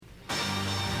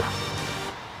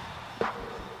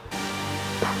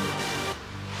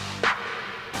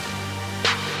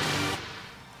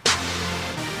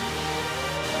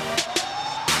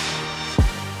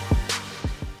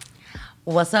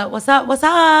What's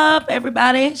up,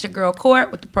 everybody? It's your girl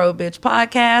Court with the Pro Bitch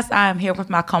Podcast. I am here with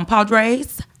my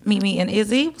compadres, Mimi and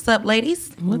Izzy. What's up,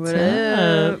 ladies? What's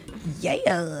up?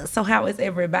 Yeah. So how is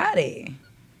everybody?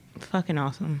 Fucking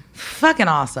awesome. Fucking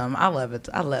awesome. I love it.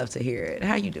 I love to hear it.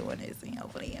 How you doing, Izzy,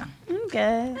 over there? I'm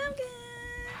good.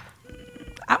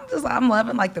 I'm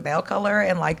loving like the nail color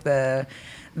and like the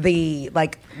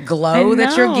like glow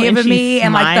that you're giving me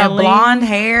and like the blonde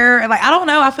hair and like I don't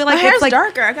know, I feel like my hair's like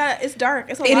darker. It's dark.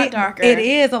 It's a lot darker. It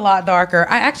is a lot darker.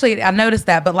 I noticed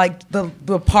that, but like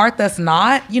the part that's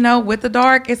not, with the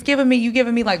dark, you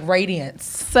giving me like radiance.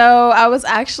 So I was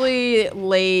actually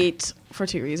late for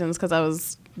two reasons, because I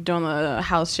was doing the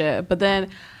house shit, but then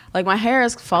like my hair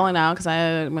is falling out because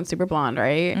I went super blonde,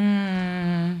 right?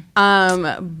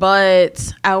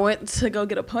 But I went to go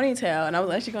get a ponytail, and I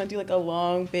was actually going to do like a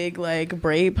long, big like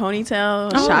braid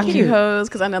ponytail, shock you hoes,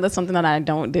 because I know that's something that I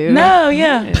don't do. No,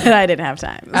 yeah, but I didn't have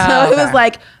time, so it was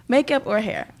like makeup or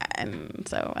hair, and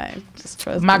so I just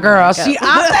chose my girl. She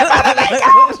opted for the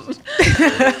makeup.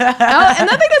 And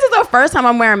I think this is the first time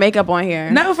I'm wearing makeup on here.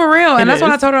 No, for real. And that's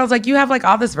what I told her. I was like, you have like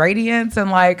all this radiance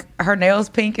and like her nails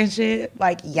pink and shit.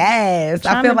 Like, yes.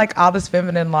 I feel like all this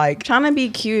feminine, like. Trying to be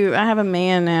cute. I have a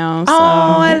man now. So. Oh,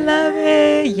 I love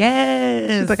it.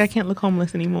 Yes. She's like, I can't look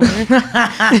homeless anymore. Even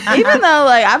though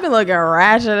like I've been looking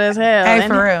ratchet as hell. Hey,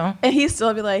 for real. And he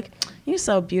still be like, you're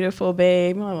so beautiful,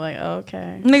 babe. I'm like,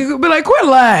 okay. Nigga be like, quit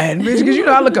lying, bitch, because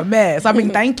I look a mess. I mean,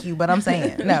 thank you, but I'm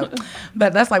saying no.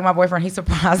 But that's like my boyfriend. He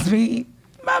surprised me.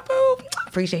 My boo.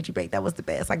 Appreciate you, babe. That was the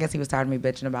best. I guess he was tired of me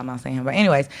bitching about not saying him. But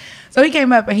anyways, so he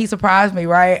came up and he surprised me,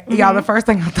 right? Mm-hmm. Y'all, the first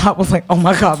thing I thought was like, oh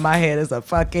my God, my head is a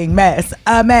fucking mess.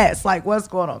 A mess. Like, what's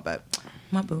going on? But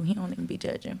my boo, he don't even be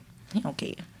judging. He don't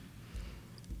care.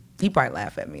 He probably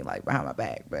laugh at me like behind my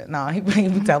back, but no, he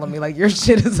be telling me like your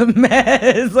shit is a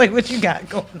mess. Like what you got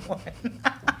going on?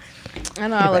 I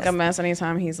know I look a mess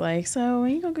anytime he's like, so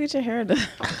when you gonna get your hair done?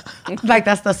 Like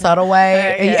that's the subtle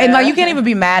way, and like you can't even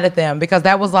be mad at them because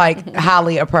that was like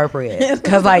highly appropriate.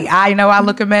 Because like I know I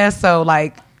look a mess, so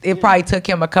like it probably took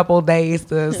him a couple of days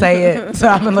to say it. So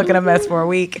I've been looking a mess for a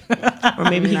week. Or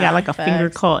maybe he got like a finger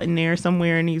caught in there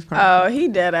somewhere, and he's probably. Oh, he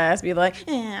dead ass be like,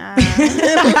 yeah.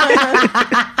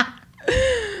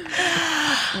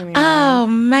 Oh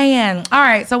man! All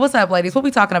right, so what's up, ladies? What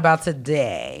we talking about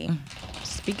today?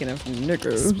 Speaking of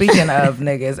niggas,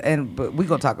 but we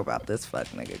gonna talk about this fuck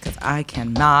nigga because I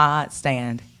cannot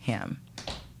stand him.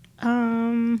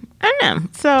 I don't know.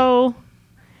 So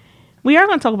we are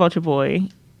gonna talk about your boy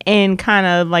and kind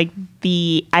of like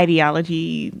the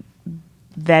ideology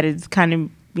that is kind of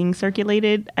being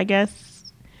circulated, I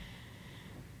guess,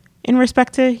 in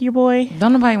respect to your boy.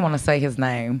 Don't nobody want to say his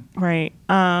name, right?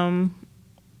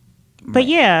 But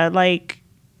yeah, like.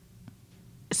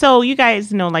 So you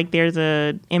guys know, like, there's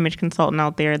a image consultant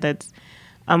out there that's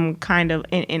kind of,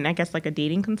 and I guess like a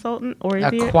dating consultant, or is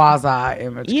a quasi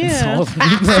image consultant.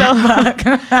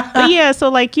 But yeah, so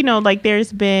like like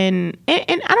there's been,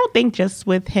 and I don't think just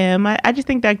with him. I just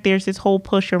think that there's this whole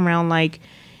push around like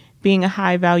being a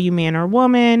high value man or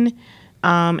woman,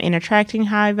 and attracting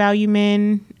high value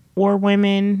men or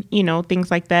women,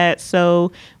 things like that.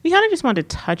 So we kind of just wanted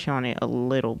to touch on it a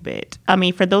little bit. I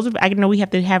mean, for those of, I know we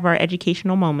have to have our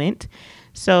educational moment.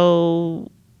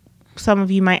 So some of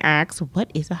you might ask,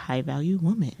 what is a high value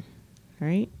woman?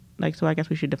 Right? Like, so I guess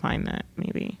we should define that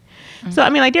maybe. Mm-hmm. So, I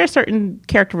mean, like there are certain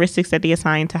characteristics that they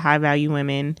assign to high value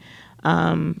women.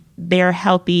 They're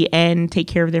healthy and take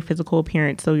care of their physical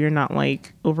appearance. So you're not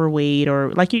like overweight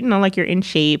or like, like you're in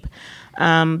shape.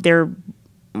 They're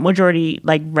majority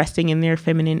like resting in their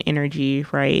feminine energy,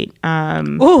 right?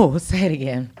 Oh, say it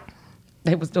again.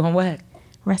 They was doing what?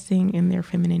 Resting in their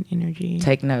feminine energy.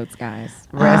 Take notes, guys.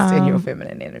 Rest in your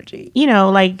feminine energy.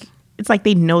 Like it's like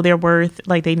they know their worth,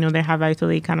 like they know their high value, so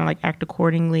they kind of like act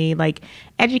accordingly, like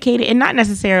educated, and not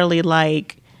necessarily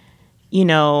like, I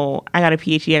got a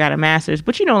PhD, I got a master's,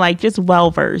 but like just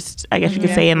well versed, I guess you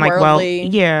could say, and like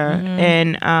worldly.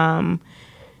 and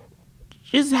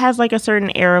just has like a certain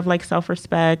air of like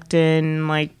self-respect, and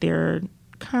like they're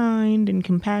kind and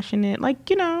compassionate, like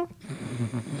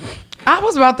I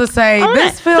was about to say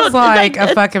this feels like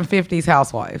a fucking 50s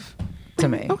housewife to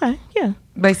me. Okay, yeah,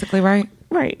 basically, right?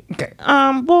 Okay.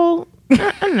 Well,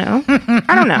 I don't know.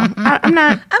 I'm not. I mean,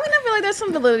 I feel like there's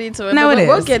some validity to it. No,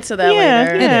 we'll get to that later.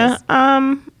 Yeah. It is.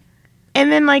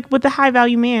 And then like with the high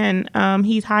value man,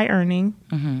 he's high earning,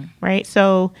 right?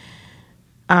 So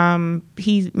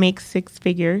He makes 6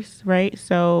 figures, right?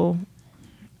 So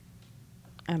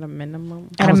At a minimum.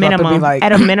 at I a was about to be minimum, like,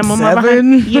 at a minimum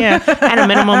 7? of at a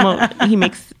minimum he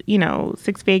makes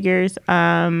 6 figures.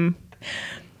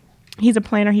 He's a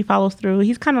planner. He follows through.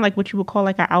 He's kind of like what you would call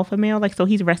like an alpha male. Like, so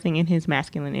he's resting in his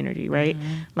masculine energy, right?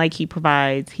 Like, he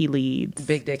provides, he leads.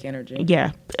 Big dick energy.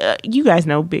 Yeah. You guys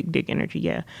know big dick energy,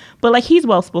 yeah. But like, he's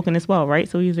well spoken as well, right?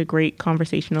 So he's a great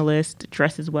conversationalist,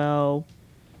 dresses well,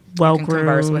 well can groomed.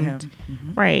 converse with him.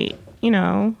 Right.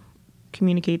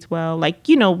 Communicates well. Like,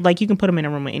 like you can put him in a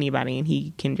room with anybody and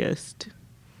he can just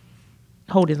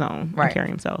hold his own and carry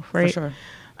himself, right? For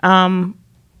sure.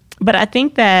 But I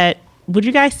think that, would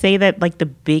you guys say that like the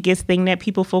biggest thing that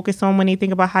people focus on when they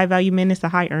think about high value men is the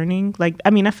high earning? Like, I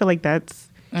mean, I feel like that's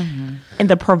and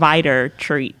the provider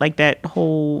trait, like that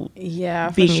whole being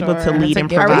able to lead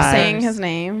and Are provide. we saying his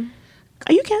name?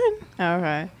 Oh, you can. Oh,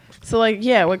 okay. So like,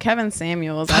 with Kevin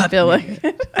Samuels, I feel like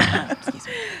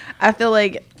I feel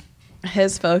like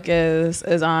his focus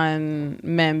is on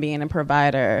men being a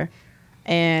provider,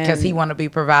 and Because he want to be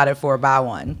provided for by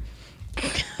one.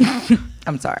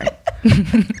 I'm sorry.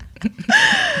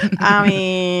 I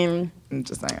mean, I'm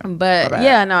just saying. but My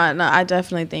bad. no, I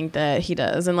definitely think that he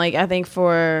does, and like I think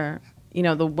for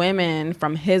the women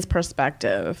from his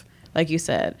perspective, like you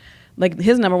said, like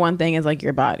his number one thing is like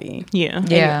your body,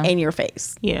 and your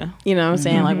face, You know what I'm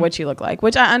saying, like what you look like,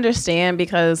 which I understand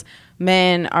because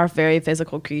men are very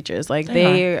physical creatures. Like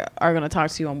they are gonna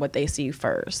talk to you on what they see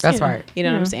first. That's right. You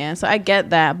know what I'm saying? So I get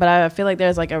that, but I feel like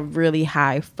there's like a really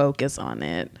high focus on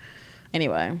it.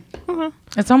 Anyway,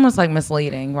 It's almost like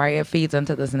misleading, right? It feeds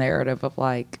into this narrative of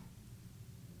like,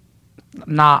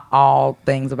 not all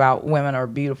things about women are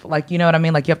beautiful. Like, you know what I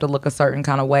mean? Like, you have to look a certain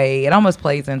kind of way. It almost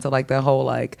plays into like the whole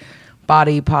like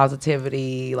body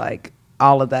positivity, like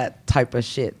all of that type of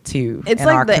shit too. it's in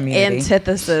like our the community.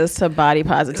 antithesis to body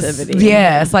positivity.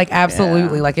 Yeah, it's like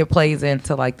absolutely like it plays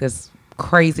into like this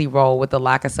crazy role with the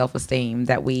lack of self-esteem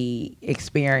that we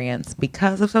experience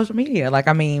because of social media. Like,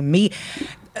 I mean,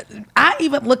 I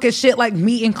even look at shit like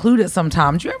me included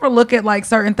sometimes. You ever look at like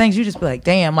certain things, you just be like,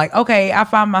 damn, like, okay, I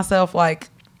find myself like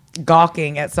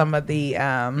gawking at some of the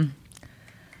I'm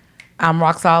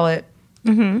rock solid.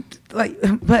 Like,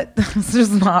 but it's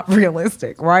just not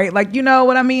realistic, right? Like, you know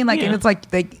what I mean? Like, and it's like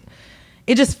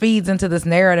it just feeds into this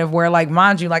narrative where, like,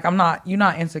 mind you, like, you're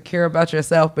not insecure about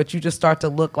yourself, but you just start to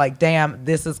look like, damn,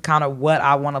 this is kind of what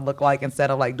I want to look like, instead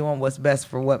of like doing what's best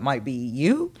for what might be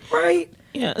you, right?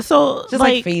 Yeah. So Just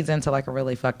like feeds into like a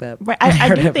really fucked up. Right. I do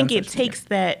narrative think on it social media. takes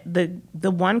that the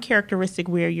one characteristic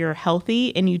where you're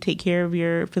healthy and you take care of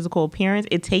your physical appearance,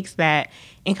 it takes that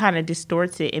and kind of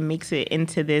distorts it and makes it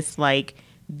into this like,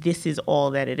 this is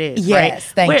all that it is.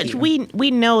 Yes, right? thank you.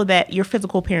 We know that your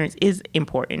physical appearance is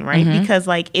important, right? Because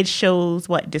like it shows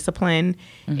discipline.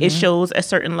 It shows a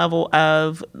certain level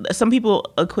of, some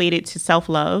people equate it to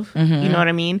self-love. You know what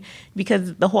I mean?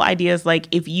 Because the whole idea is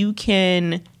like, if you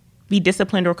can be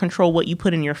disciplined or control what you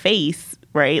put in your face,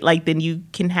 right? Like then you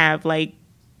can have like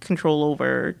control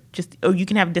over or you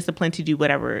can have discipline to do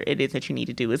whatever it is that you need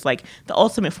to do. It's like the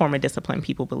ultimate form of discipline,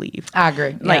 people believe. I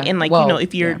agree. Like, Yeah. and like, Well,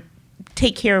 if you're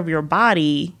take care of your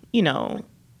body,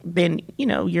 then,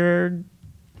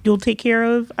 you'll take care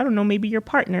of, I don't know, maybe your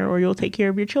partner, or you'll take care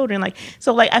of your children. Like,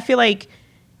 so like, I feel like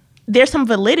there's some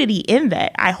validity in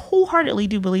that. I wholeheartedly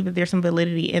do believe that there's some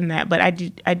validity in that, but I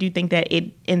do think that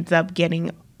it ends up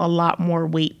getting a lot more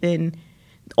weight than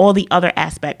all the other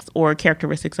aspects or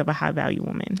characteristics of a high value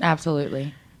woman.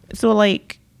 Absolutely. So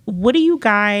like, what do you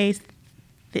guys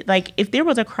like, if there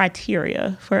was a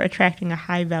criteria for attracting a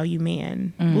high value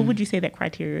man, what would you say that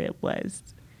criteria was?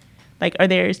 Like, are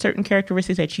there certain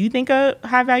characteristics that you think a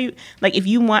high value, like if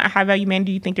you want a high value man,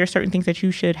 do you think there are certain things that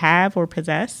you should have or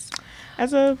possess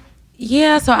as a?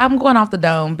 Yeah, so I'm going off the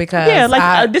dome because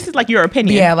this is like your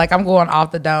opinion. Yeah, like I'm going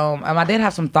off the dome. I did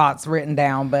have some thoughts written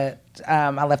down, but I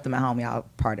left them at home. Y'all,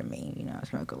 pardon me. I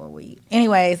smoke a little weed.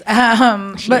 Anyways,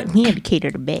 but he had to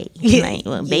cater to Bay. Like,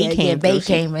 when Bay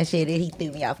came and shit, he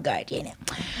threw me off guard, you know.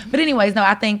 But anyways, no,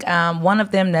 I think one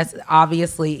of them that's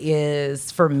obviously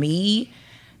is for me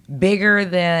bigger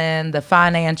than the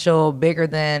financial, bigger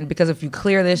than, because if you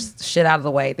clear this shit out of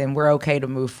the way, then we're okay to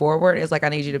move forward. It's like, I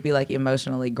need you to be like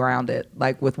emotionally grounded,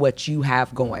 like with what you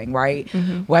have going, right?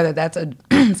 Whether that's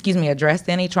addressed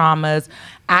any traumas,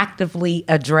 actively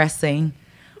addressing,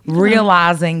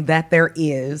 realizing that there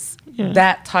is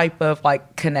that type of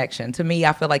like connection. To me,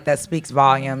 I feel like that speaks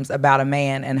volumes about a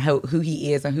man and who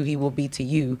he is and who he will be to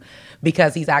you,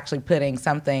 because he's actually putting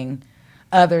something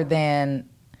other than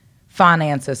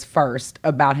finances first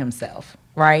about himself.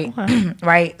 right? Okay.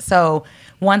 Right? So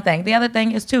one thing. The other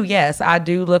thing is too, yes, I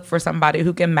do look for somebody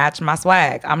who can match my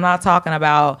swag. I'm not talking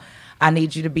about I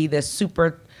need you to be this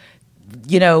super,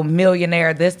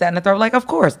 millionaire, this, that, and the third. Like, of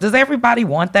course. Does everybody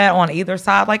want that on either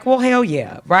side? Like, well, hell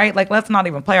yeah, right? Like, let's not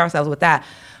even play ourselves with that.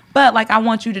 But, like, I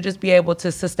want you to just be able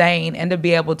to sustain and to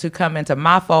be able to come into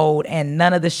my fold and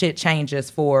none of the shit changes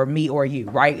for me or you,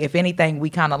 right? If anything, we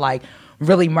kind of, like,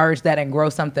 really merge that and grow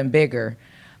something bigger.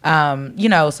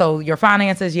 So your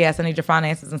finances, yes, I need your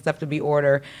finances and stuff to be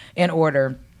in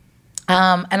order.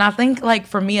 And I think, like,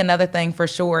 for me, another thing for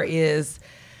sure is,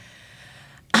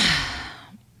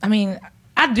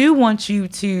 I do want you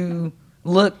to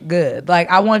look good. Like,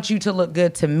 I want you to look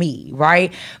good to me,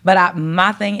 right? But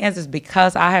my thing is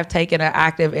because I have taken an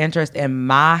active interest in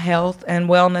my health and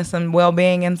wellness and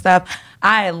well-being and stuff,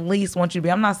 I at least want you to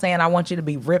be, I'm not saying I want you to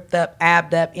be ripped up,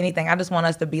 abbed up, anything. I just want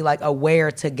us to be, like,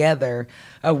 aware together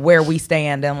of where we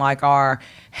stand in, like, our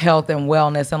health and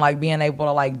wellness and, like, being able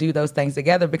to, like, do those things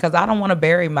together, because I don't want to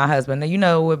bury my husband.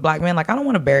 And, with black men, like, I don't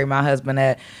want to bury my husband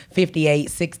at 58,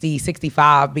 60,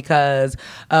 65 because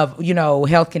of,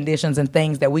 health conditions and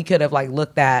things that we could have, like,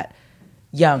 looked at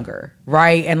younger,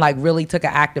 right? And, like, really took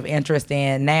an active interest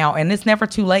in now. And it's never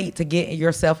too late to get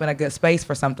yourself in a good space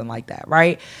for something like that,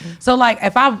 right? Mm-hmm. So, like,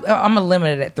 if I'm a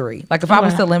limited at 3. Like, if I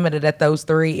was to limit it at those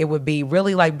 3, it would be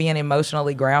really, like, being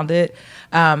emotionally grounded,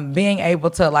 being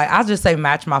able to, like, I'll just say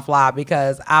match my fly,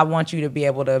 because I want you to be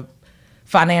able to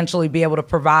financially be able to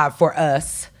provide for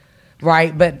us,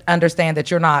 right? But understand that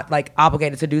you're not, like,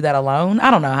 obligated to do that alone. I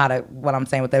don't know what I'm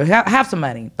saying with that. Have some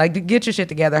money. Like, get your shit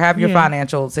together. Have your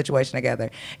financial situation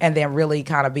together. And then really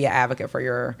kind of be an advocate for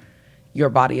your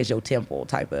body as your temple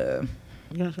type of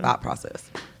thought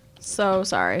process. So,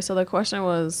 sorry. So the question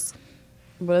was,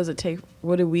 what does it take?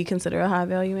 What do we consider a high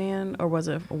value man, or was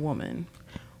it a woman?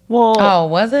 Well,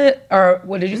 was it? Or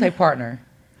what did you say, partner?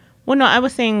 Well, no, I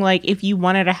was saying, like, if you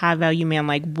wanted a high value man,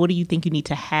 like, what do you think you need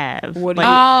to have?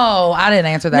 I didn't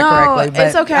answer that correctly. But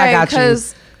it's okay,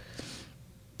 because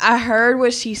I heard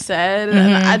what she said,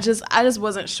 and I just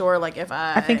wasn't sure, like, if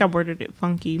I think I worded it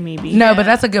funky, maybe. No, but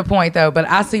that's a good point, though. But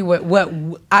I see what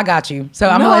I got you. So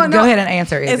I'm gonna go ahead and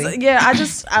answer, Izzy. I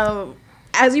just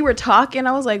as you were talking,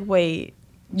 I was like, wait.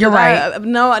 You're right.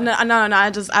 No.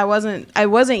 I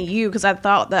wasn't you, because I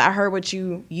thought that I heard what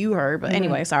you heard. But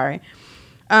anyway, sorry.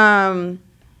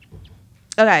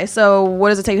 Okay, so what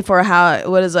does it take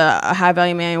what does a high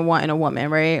value man want in a woman,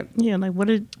 right? Yeah, like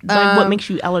what makes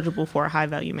you eligible for a high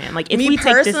value man? Like, if me we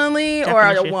personally, take this or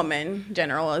a woman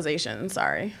generalization.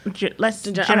 Sorry, let's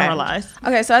generalize.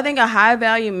 Okay, so I think a high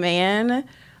value man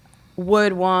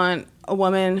would want a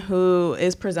woman who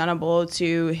is presentable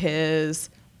to his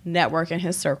network and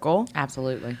his circle.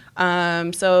 Absolutely.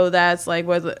 So that's like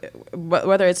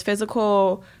whether it's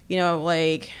physical,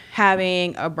 like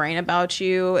having a brain about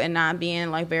you and not being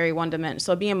like very one-dimensional.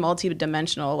 So being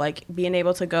multi-dimensional, like being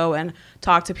able to go and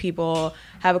talk to people,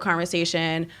 have a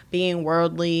conversation, being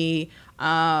worldly,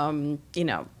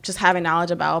 just having knowledge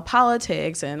about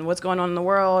politics and what's going on in the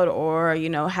world, or,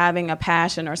 having a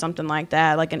passion or something like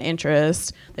that, like an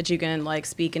interest that you can like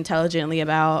speak intelligently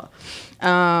about.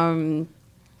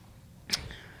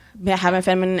 Having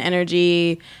feminine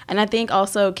energy, and I think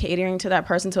also catering to that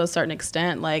person to a certain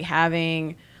extent, like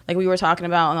having, like we were talking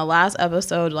about on the last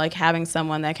episode, like having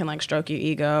someone that can like stroke your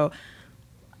ego.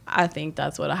 I think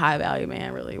that's what a high value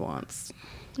man really wants.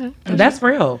 That's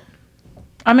real.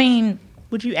 I mean,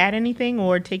 would you add anything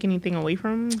or take anything away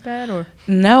from that? Or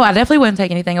no, I definitely wouldn't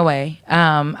take anything away.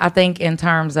 I think in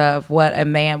terms of what a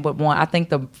man would want, I think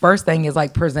the first thing is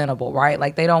like presentable, right?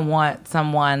 Like they don't want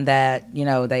someone that,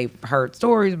 they've heard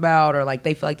stories about, or like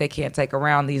they feel like they can't take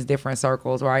around these different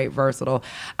circles, right? Versatile.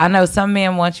 I know some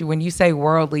men want you, when you say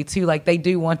worldly too, like they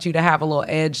do want you to have a little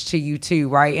edge to you too,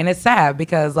 right? And it's sad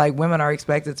because like women are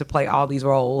expected to play all these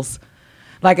roles.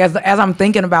 Like as I'm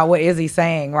thinking about what Izzy's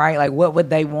saying, right? Like what would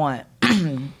they want?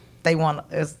 They want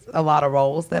a lot of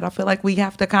roles that I feel like we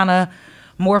have to kind of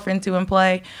morph into and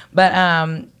play. But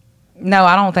no,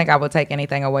 I don't think I would take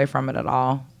anything away from it at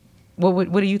all.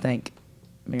 What do you think,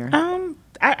 Mira?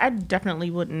 I definitely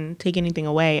wouldn't take anything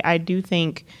away. I do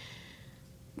think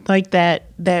like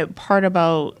that part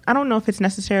about, I don't know if it's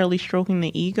necessarily stroking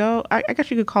the ego. I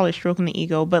guess you could call it stroking the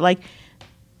ego, but like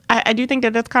I do think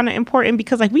that that's kind of important,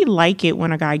 because like we like it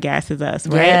when a guy gasses us,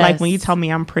 right? Yes. Like when you tell me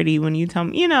I'm pretty, when you tell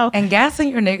me, And gassing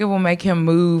your nigga will make him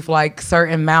move like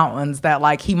certain mountains that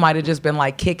like he might have just been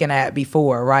like kicking at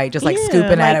before, right? Just like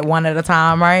scooping at it one at a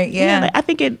time, right? Yeah. Like, I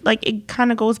think it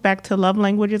kind of goes back to love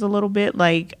languages a little bit.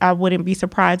 Like I wouldn't be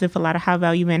surprised if a lot of high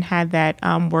value men had that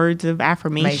words of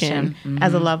affirmation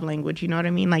as a love language. You know what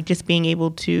I mean? Like just being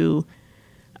able to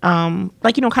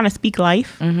like, you know, kind of speak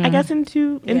life, I guess,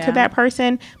 into that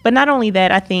person. But not only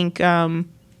that, I think, how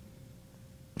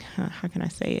can I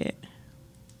say it?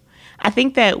 I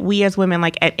think that we as women,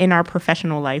 like in our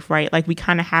professional life, right, like we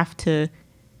kind of have to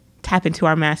tap into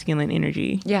our masculine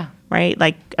energy. Yeah. Right?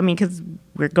 Like, I mean, because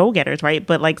we're go-getters, right?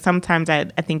 But like sometimes I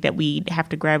think that we have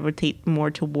to gravitate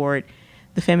more toward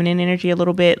the feminine energy a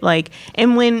little bit. Like,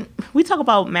 and when we talk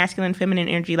about masculine, feminine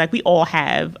energy, like we all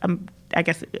have, I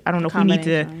guess, I don't know if we need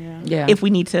to, if we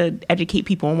need to educate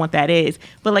people on what that is.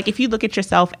 But like, if you look at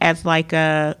yourself as like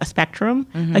a spectrum,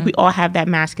 like we all have that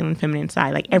masculine, feminine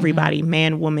side, like everybody,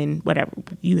 man, woman, whatever,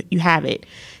 you have it.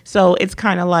 So it's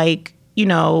kind of like, you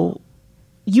know,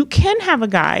 you can have a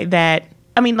guy that,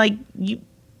 I mean, like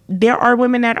there are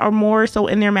women that are more so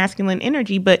in their masculine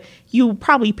energy, but you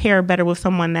probably pair better with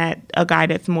a guy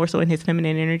that's more so in his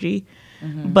feminine energy.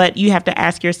 But you have to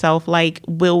ask yourself, like,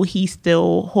 will he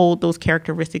still hold those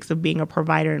characteristics of being a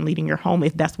provider and leading your home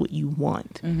if that's what you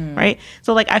want, right?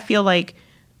 So, like, I feel like,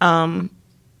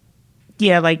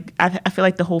 like, I feel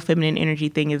like the whole feminine energy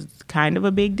thing is kind of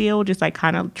a big deal, just, like,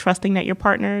 kind of trusting that your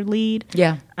partner lead.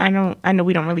 Yeah. I know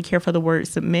we don't really care for the word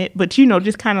submit, but, you know,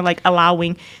 just kind of, like,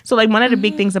 allowing. So, like, one of the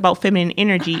big things about feminine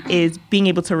energy is being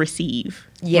able to receive.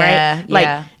 Yeah, right?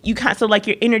 Like you so like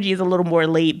your energy is a little more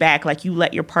laid back, like you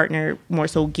let your partner more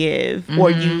so give,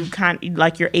 or you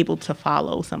like you're able to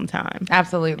follow sometimes.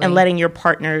 Absolutely. And letting your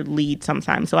partner lead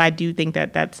sometimes. So I do think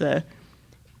that that's a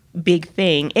big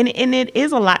thing, and it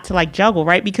is a lot to like juggle,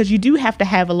 right? Because you do have to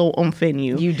have a little oomph in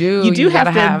you. You do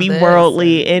have to be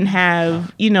worldly and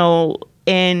have, you know,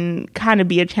 and kind of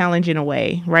be a challenge in a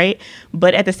way, right?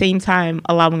 But at the same time,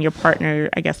 allowing your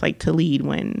partner, I guess, like to lead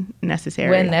when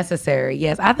necessary. When necessary,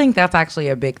 yes. I think that's actually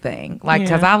a big thing. Like,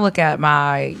 because I look at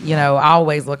I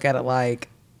always look at it like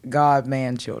God,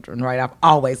 man, children, right? I've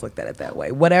always looked at it that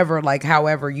way. Whatever, like,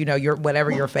 however, you know, whatever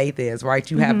your faith is, right?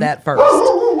 You have that first.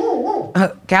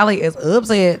 Callie is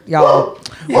upset, y'all.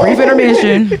 Brief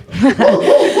intermission.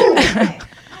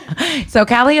 So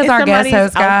Callie is our guest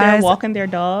host, guys. Out there walking their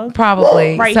dog,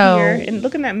 probably right here, and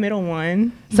look at that middle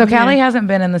one. So Callie hasn't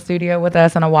been in the studio with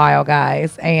us in a while,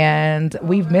 guys, and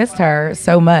we've missed her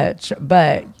so much.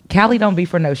 But Callie don't be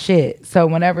for no shit. So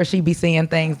whenever she be seeing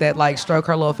things that like stroke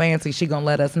her little fancy, she gonna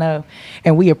let us know,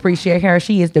 and we appreciate her.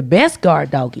 She is the best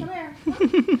guard doggy.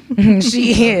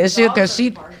 She is, because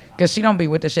she don't be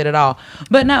with the shit at all.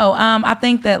 But no, I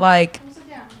think that like.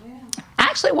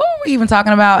 Actually, what were we even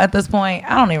talking about at this point?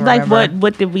 I don't even remember. Like,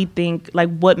 what did we think? Like,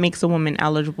 what makes a woman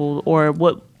eligible, or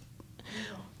what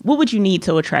would you need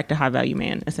to attract a high value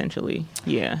man? Essentially,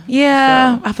 yeah.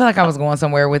 So. I feel like I was going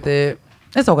somewhere with it.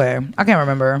 It's okay. I can't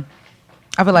remember.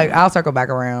 I feel like I'll circle back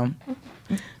around.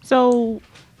 So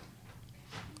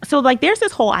like, there's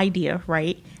this whole idea,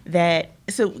 right?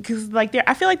 Because like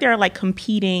I feel like there are like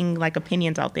competing like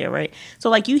opinions out there, right? So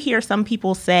like you hear some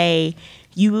people say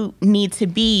you need to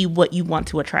be what you want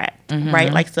to attract,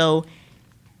 right? Like, so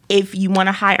if you want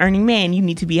a high earning man, you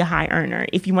need to be a high earner.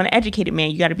 If you want an educated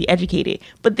man, you got to be educated.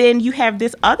 But then you have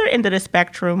this other end of the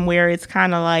spectrum where it's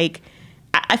kind of like,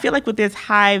 I feel like with this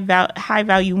high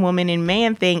value woman and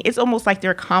man thing, it's almost like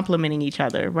they're complementing each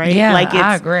other, right? Yeah, like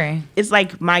I agree. It's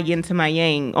like my yin to my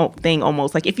yang thing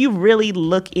almost. Like if you really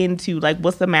look into like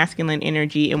what's the masculine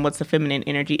energy and what's the feminine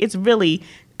energy, it's really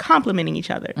complementing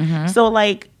each other. So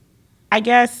like, I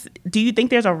guess, do you think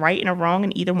there's a right and a wrong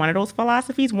in either one of those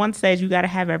philosophies? One says you got to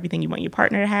have everything you want your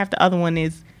partner to have. The other one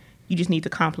is you just need to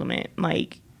complement.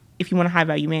 Like if you want a high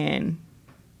value man,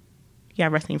 you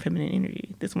got resting feminine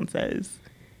energy. This one says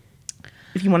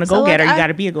if you want to go getter, you got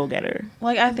to be a go getter.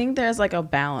 Like I think there's like a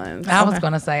balance. I was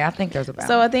gonna say I think there's a balance.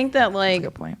 So I think that like that's a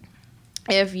good point.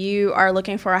 If you are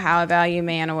looking for a high value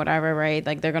man or whatever, right?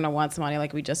 Like they're gonna want somebody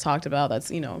like we just talked about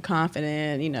that's, you know,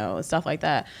 confident, you know, stuff like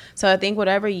that. So I think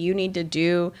whatever you need to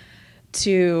do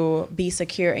to be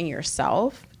secure in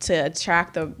yourself to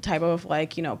attract the type of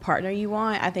like, you know, partner you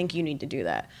want, I think you need to do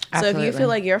that. Absolutely. So if you feel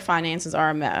like your finances are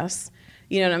a mess,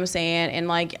 you know what I'm saying? And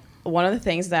like one of the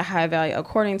things that high value,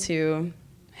 according to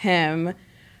him,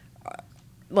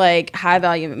 like high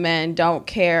value men don't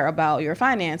care about your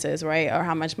finances, right? Or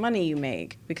how much money you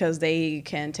make because they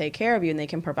can take care of you and they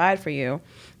can provide for you.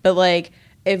 But like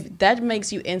if that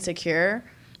makes you insecure,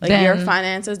 like then, your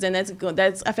finances, then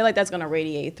that's I feel like that's going to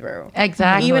radiate through.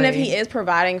 Exactly. Even if he is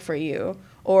providing for you,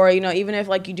 or, you know, even if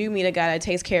like you do meet a guy that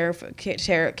takes care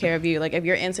of you, like if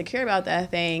you're insecure about that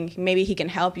thing, maybe he can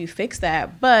help you fix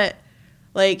that. But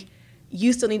like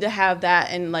you still need to have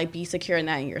that and like be secure in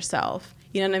that in yourself.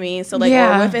 You know what I mean? So like,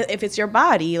 or if it's your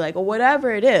body, like, or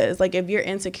whatever it is, like if you're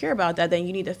insecure about that, then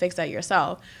you need to fix that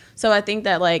yourself. So I think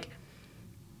that like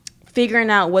figuring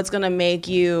out what's going to make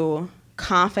you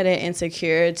confident and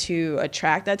secure to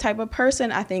attract that type of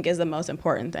person, I think is the most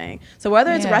important thing. So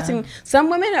whether it's resting, some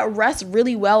women rest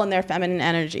really well in their feminine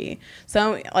energy.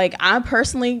 So like I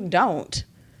personally don't.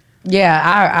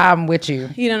 Yeah, I'm with you.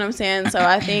 You know what I'm saying? So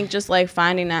I think just like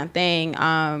finding that thing,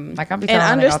 like I'm be telling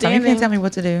understanding. You can't tell me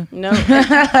what to do. No.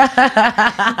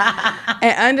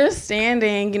 And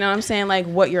understanding, you know what I'm saying, like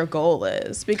what your goal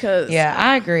is, because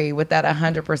I agree with that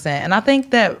 100%. And I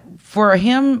think that for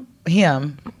him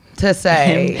to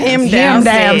say him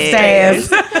downstairs.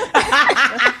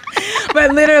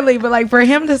 But literally, but like for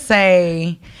him to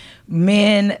say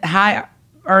high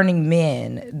earning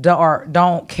men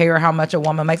don't care how much a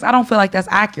woman makes, I don't feel like that's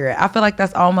accurate. I feel like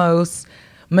that's almost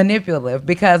manipulative,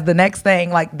 because the next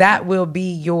thing, like that will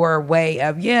be your way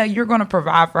of, you're going to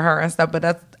provide for her and stuff, but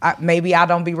that's maybe I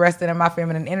don't be resting in my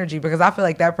feminine energy, because I feel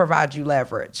like that provides you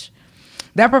leverage.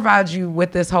 That provides you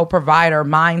with this whole provider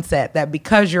mindset, that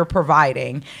because you're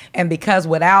providing and because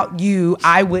without you,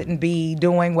 I wouldn't be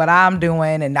doing what I'm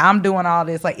doing and I'm doing all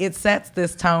this. Like it sets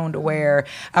this tone to where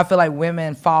I feel like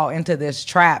women fall into this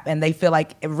trap, and they feel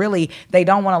like they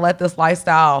don't want to let this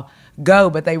lifestyle go,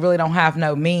 but they really don't have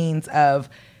no means of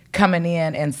coming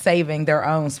in and saving their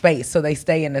own space. So they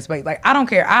stay in this space. Like, I don't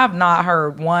care. I've not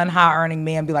heard one high earning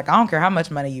man be like, I don't care how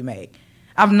much money you make.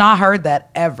 I've not heard that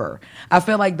ever. I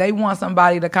feel like they want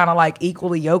somebody to kind of like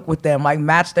equally yoke with them, like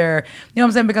match their, you know what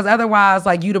I'm saying? Because otherwise,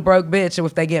 like you the broke bitch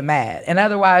if they get mad. And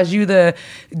otherwise you the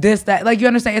this, that, like you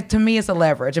understand, to me it's a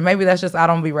leverage. And maybe that's just, I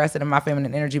don't be rested in my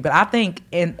feminine energy. But I think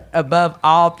above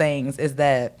all things is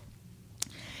that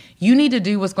you need to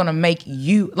do what's going to make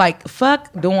you, like,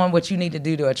 fuck doing what you need to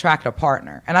do to attract a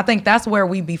partner. And I think that's where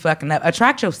we be fucking up.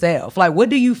 Attract yourself. Like, what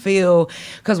do you feel?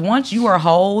 Because once you are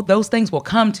whole, those things will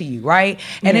come to you, right?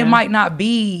 And it might not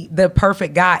be the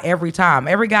perfect guy every time.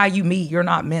 Every guy you meet, you're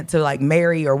not meant to, like,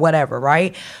 marry or whatever,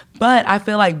 right? But I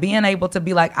feel like being able to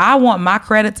be like, I want my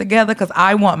credit together because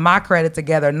I want my credit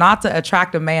together, not to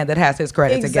attract a man that has his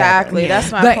credit together. Exactly.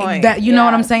 That's my point. You know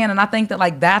what I'm saying? And I think that,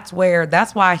 like, that's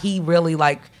why he really,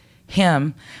 like,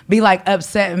 him be like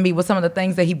upsetting me with some of the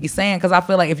things that he be saying, because I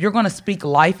feel like if you're going to speak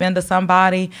life into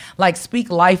somebody, like speak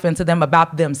life into them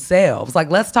about themselves.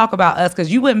 Like, let's talk about us,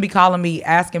 because you wouldn't be calling me,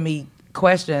 asking me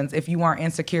questions if you weren't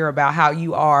insecure about how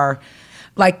you are,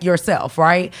 like, yourself,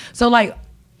 right? So, like,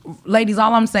 ladies,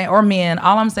 all I'm saying, or men,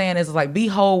 all I'm saying is like, be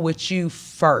whole with you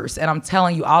first, and I'm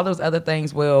telling you, all those other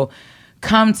things will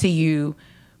come to you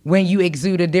when you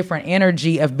exude a different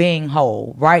energy of being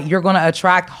whole, right? You're going to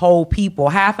attract whole people.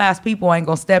 Half-assed people ain't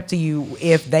going to step to you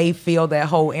if they feel that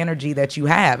whole energy that you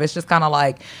have. It's just kind of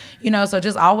like, you know, so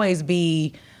just always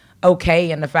be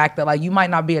okay in the fact that, like, you might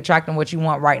not be attracting what you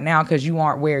want right now because you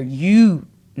aren't where you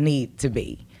need to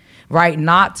be, right?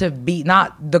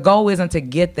 The goal isn't to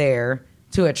get there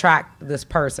to attract this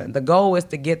person. The goal is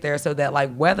to get there so that,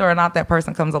 like, whether or not that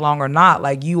person comes along or not,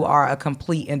 like, you are a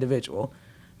complete individual.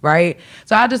 Right?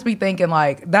 So I just be thinking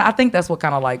like that. I think that's what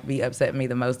kind of like be upsetting me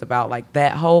the most about like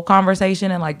that whole conversation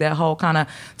and like that whole kind of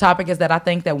topic, is that I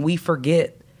think that we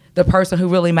forget the person who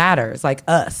really matters, like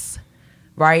us.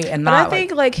 Right? And not, but I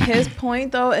think like his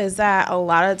point though is that a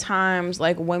lot of times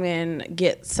like women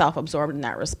get self-absorbed in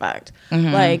that respect.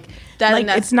 Mm-hmm. Like that, like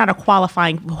it's not a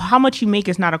qualifying, how much you make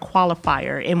is not a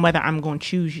qualifier in whether I'm going to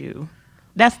choose you.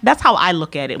 That's how I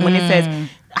look at it. When it says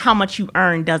how much you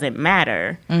earn doesn't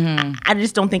matter, I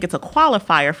just don't think it's a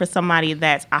qualifier for somebody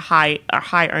that's a high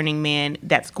earning man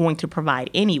that's going to provide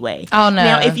anyway. Oh no!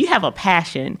 Now, if you have a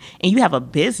passion and you have a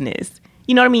business,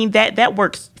 you know what I mean, that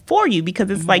works for you, because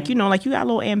it's like, you know, like you got a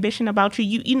little ambition about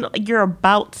you. You know, you're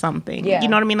about something. Yeah. You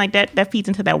know what I mean? Like that feeds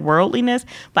into that worldliness.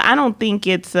 But I don't think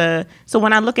it's so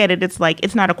when I look at it, it's like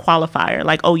it's not a qualifier.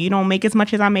 Like, oh, you don't make as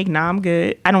much as I make. Nah, I'm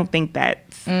good. I don't think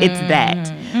it's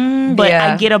that. But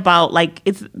I get about like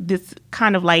it's this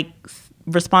kind of like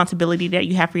responsibility that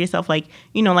you have for yourself. Like,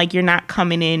 you know, like you're not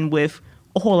coming in with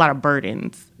a whole lot of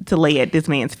burdens to lay at this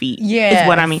man's feet. Yeah, is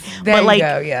what I mean. But like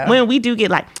when we do get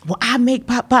like, well, I make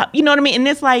pop, you know what I mean? And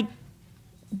it's like,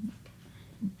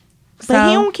 but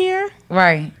he don't care.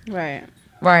 Right.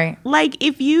 Like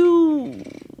if you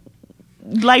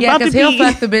like, because he'll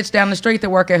fuck the bitch down the street that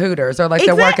work at Hooters or like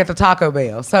that work at the Taco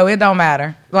Bell. So it don't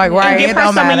matter. Like, right? And give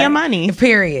her some of your money.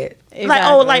 Period.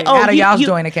 Exactly. Out of y'all's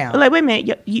joint account. Like, wait a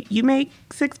minute, you make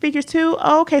 6 figures too?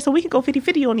 Oh, okay, so we can go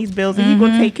 50-50 on these bills, and you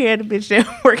gonna take care of the bitch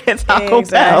that work at Taco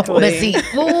Bell. But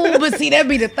see, that'd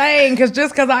be the thing, because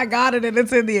just because I got it and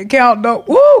it's in the account,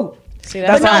 that's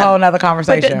a whole nother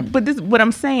conversation. But this, what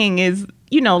I'm saying is,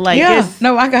 you know, like,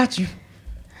 I got you.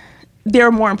 There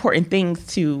are more important things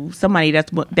to somebody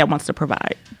that wants to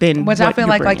provide than which I feel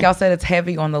like y'all said, it's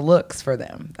heavy on the looks for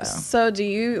them. Though. So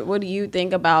what do you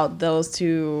think about those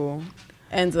two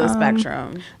ends of the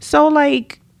spectrum? So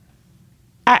like,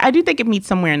 I do think it meets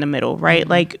somewhere in the middle, right?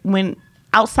 Like when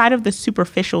outside of the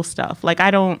superficial stuff, like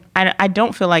I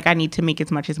don't feel like I need to make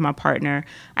as much as my partner.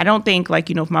 I don't think like,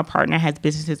 if my partner has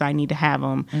businesses, I need to have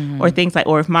them, or things like,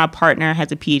 or if my partner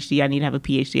has a PhD, I need to have a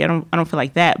PhD. I don't feel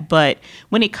like that. But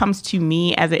when it comes to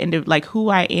me as an individual, like who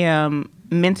I am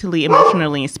mentally,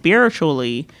 emotionally, and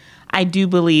spiritually, I do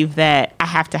believe that I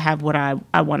have to have what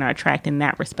I want to attract in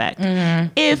that respect.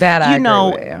 If that I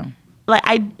agree with, yeah. Like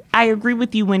I agree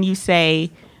with you when you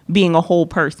say being a whole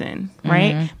person,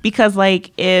 right? Because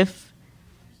like if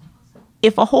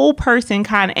a whole person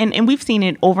kind of, and we've seen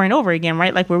it over and over again,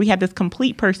 right? Like where we have this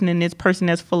complete person and this person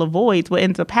that's full of voids, what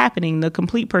ends up happening, the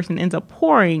complete person ends up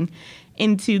pouring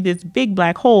into this big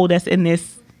black hole that's in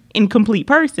this incomplete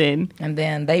person. And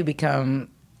then they become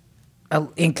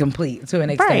incomplete to an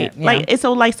extent. Right.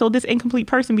 Yeah. So this incomplete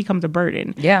person becomes a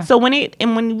burden. Yeah. So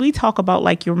when we talk about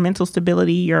like your mental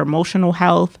stability, your emotional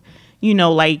health,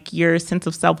 like your sense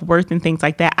of self-worth and things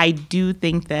like that, I do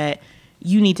think that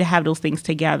you need to have those things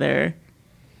together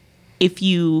if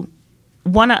you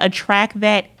want to attract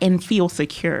that and feel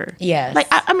secure. Yes. Like,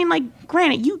 I mean, like,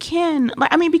 granted, you can,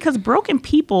 like, I mean, because broken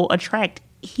people attract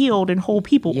healed and whole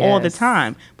people all the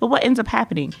time. But what ends up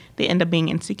happening? They end up being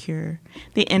insecure.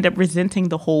 They end up resenting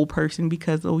the whole person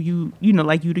because,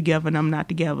 like you together and I'm not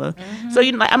together. So,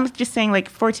 like, I'm just saying, like,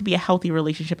 for it to be a healthy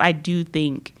relationship, I do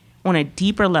think on a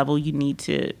deeper level, you need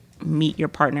to meet your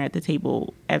partner at the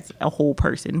table as a whole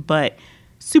person. But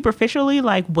superficially,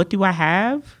 like, what do I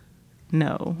have?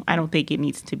 No, I don't think it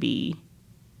needs to be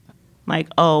like,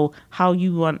 oh, how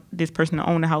you want this person to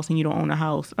own a house and you don't own a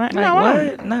house. Like, no,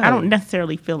 what? No. I don't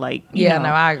necessarily feel like,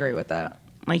 I agree with that.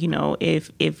 Like,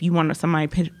 if you want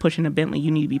somebody pushing a Bentley,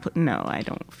 you need to be put. No, I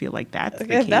don't feel like that's the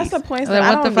case. That's the point.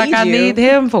 Like, what the fuck I need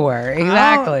him for?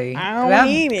 Exactly. I don't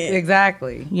need it.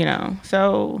 Exactly.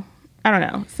 So I don't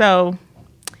know. So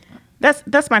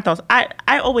that's my thoughts.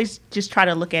 I always just try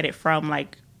to look at it from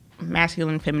like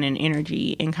masculine, feminine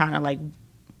energy and kind of like,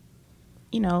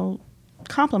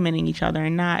 complementing each other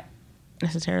and not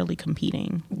necessarily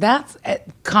competing. That's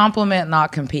compliment,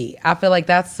 not compete. I feel like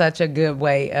that's such a good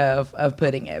way of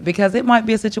putting it, because it might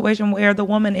be a situation where the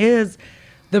woman is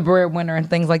the breadwinner and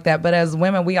things like that. But as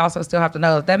women, we also still have to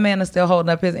know if that man is still holding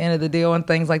up his end of the deal and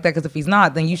things like that. Because if he's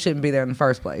not, then you shouldn't be there in the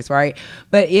first place, right?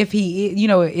 But if he,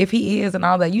 if he is and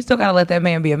all that, you still got to let that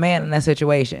man be a man in that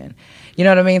situation. You know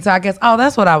what I mean? So I guess,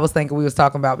 that's what I was thinking we was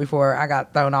talking about before I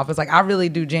got thrown off. It's like, I really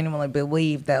do genuinely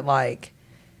believe that, like,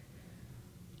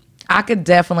 I could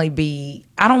definitely be,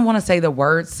 I don't want to say the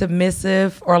word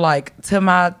submissive or like to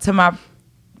my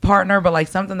partner, but like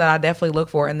something that I definitely look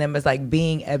for in them is like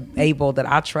being able that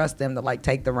I trust them to like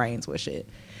take the reins with shit.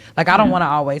 Like I don't want to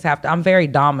always have to, I'm very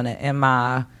dominant in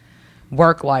my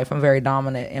work life. I'm very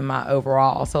dominant in my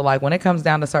overall. So like when it comes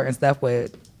down to certain stuff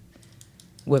with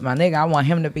my nigga, I want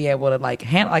him to be able to like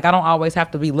handle, like I don't always have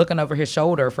to be looking over his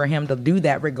shoulder for him to do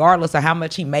that regardless of how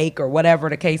much he make or whatever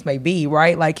the case may be,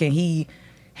 right? Like can he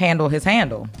handle his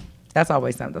handle? That's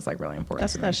always something that's like really important.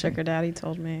 That's what that sugar daddy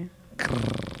told me.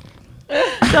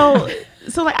 So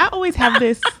like I always have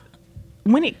this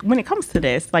when it comes to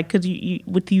this, like, because you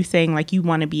with you saying like you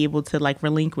want to be able to like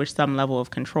relinquish some level of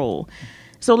control.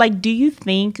 So like, do you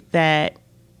think that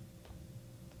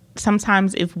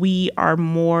sometimes if we are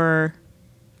more,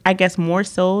 I guess more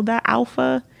so the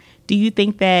alpha, do you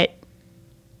think that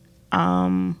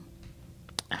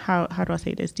how do I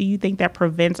say this? Do you think that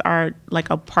prevents our like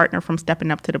a partner from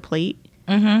stepping up to the plate?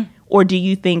 Or do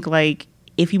you think like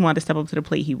if he wanted to step up to the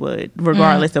plate, he would,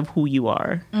 regardless of who you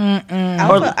are?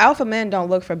 Alpha men don't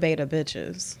look for beta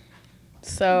bitches.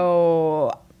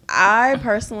 So I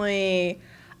personally,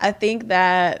 I think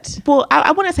that... Well,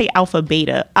 I wouldn't say alpha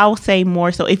beta. I'll say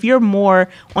more so if you're more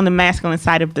on the masculine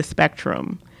side of the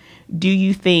spectrum, do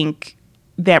you think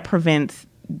that prevents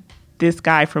this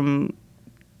guy from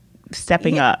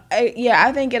stepping up?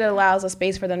 I think it allows a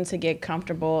space for them to get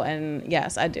comfortable. And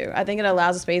yes, I do. I think it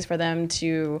allows a space for them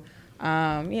to...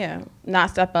 not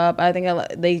step up. I think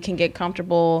they can get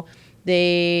comfortable.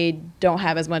 They don't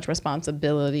have as much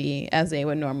responsibility as they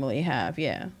would normally have.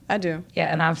 Yeah, I do.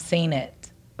 Yeah, and I've seen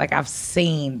it. Like, I've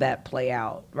seen that play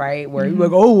out, right? Where you're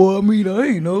like, oh, well, I mean, I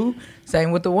ain't know.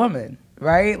 Same with the woman,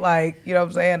 right? Like, you know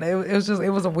what I'm saying?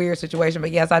 It was a weird situation. But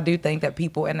yes, I do think that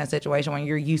people in that situation, when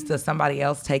you're used to somebody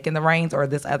else taking the reins or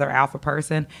this other alpha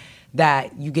person,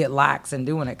 that you get lax in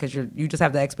doing it because you just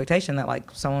have the expectation that,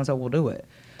 like, so-and-so will do it.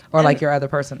 Or like your other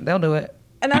person, they'll do it.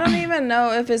 And I don't even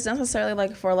know if it's necessarily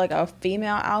like for like a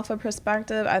female alpha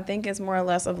perspective. I think it's more or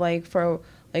less of like for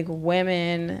like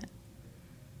women.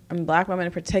 and Black women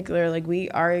in particular, like we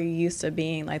are used to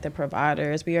being like the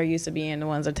providers. We are used to being the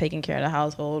ones that are taking care of the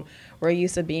household. We're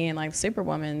used to being like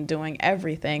Superwoman, doing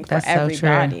everything for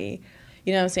everybody. So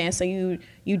you know what I'm saying? So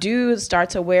you do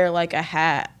start to wear like a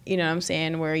hat, you know what I'm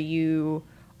saying, where you're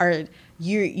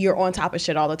on top of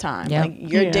shit all the time. Yep. Like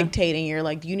you're dictating, you're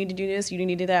like, you need to do this, you need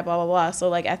to do that, blah, blah, blah. So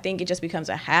like I think it just becomes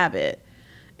a habit.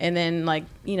 And then like,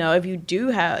 you know, if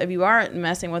you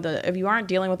aren't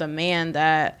dealing with a man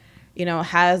that, you know,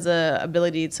 has the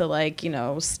ability to like, you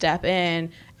know, step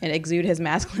in and exude his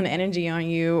masculine energy on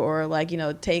you, or like, you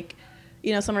know, take,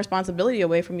 you know, some responsibility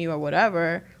away from you or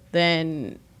whatever,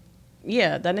 then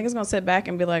yeah, that nigga's gonna sit back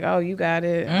and be like, oh, you got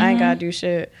it. Mm-hmm. I ain't gotta do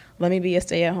shit. Let me be a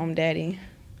stay-at-home daddy.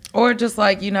 Or just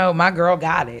like, you know, my girl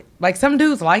got it. Like some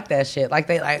dudes like that shit. Like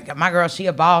they like, my girl, she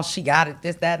a boss, she got it,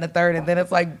 this, that, and the third. And then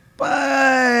it's like,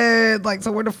 but like,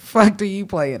 so where the fuck do you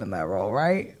play in that role,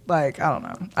 right? Like, I don't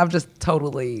know. I've just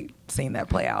totally seen that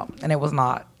play out, and it was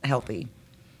not healthy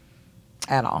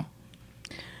at all.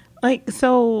 Like,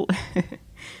 so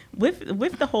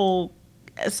with the whole,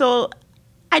 so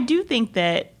I do think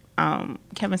that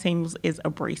Kevin Samuels is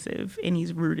abrasive and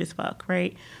he's rude as fuck,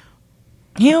 right?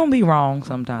 He don't be wrong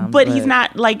sometimes, but he's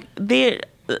not like there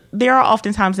are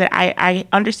often times that I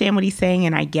understand what he's saying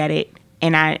and I get it.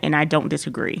 And I don't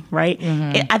disagree, right?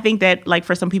 Mm-hmm. I think that, like,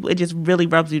 for some people, it just really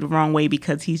rubs you the wrong way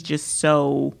because he's just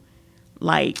so,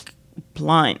 like,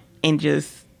 blunt and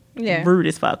just rude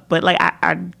as fuck. But, like,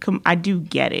 I do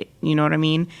get it. You know what I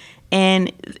mean?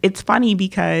 And it's funny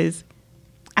because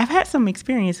I've had some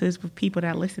experiences with people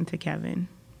that listen to Kevin.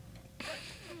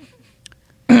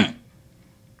 And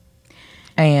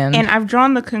I've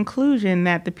drawn the conclusion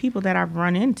that the people that I've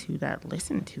run into that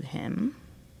listen to him,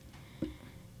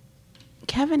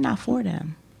 Kevin not for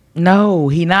them. No,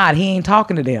 he not. He ain't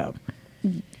talking to them.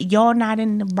 Y'all not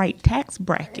in the right tax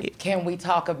bracket. Can we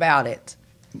talk about it?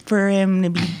 For him to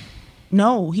be...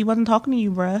 No, he wasn't talking to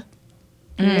you, bruh.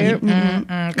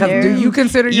 Because do you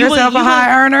consider yourself a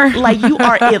high earner? Like you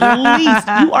are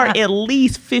at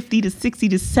least $50,000 to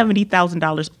 $60,000 to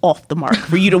 $70,000 off the mark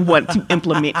for you to want to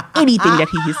implement anything that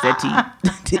he has said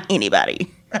to anybody.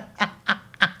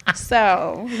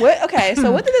 So what? Okay,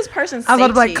 so what did this person say? I was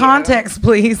about to like context,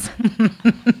 please.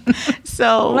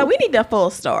 So we need the full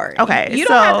story. Okay, you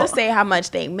don't have to say how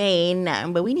much they made,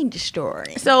 but we need the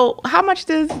story. So how much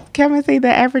does Kevin say the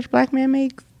average Black man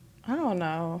makes? I don't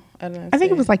know. I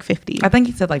think it was like 50. I think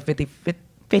he said like 50,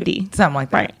 something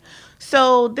like that. Right.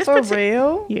 So this for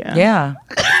real? Yeah.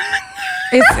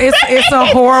 It's a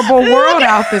horrible world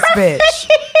out this bitch.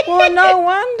 Well, no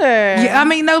wonder. Yeah, I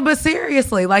mean, no, but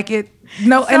seriously, like it.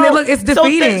 No, and it's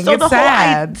defeating. It's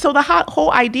sad. So the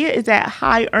whole idea is that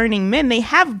high earning men, they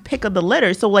have pick of the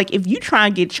litter. So like, if you try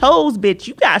and get chose, bitch,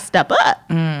 you gotta step up.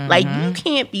 Mm-hmm. Like you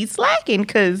can't be slacking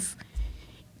because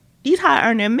these high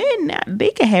earning men now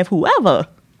they can have whoever.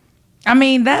 I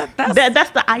mean that's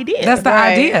the idea. That's the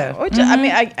idea. Which, I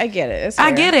mean, I get it.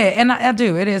 I get it, and I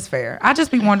do. It is fair. I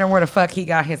just be wondering where the fuck he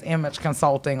got his image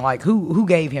consulting. Like who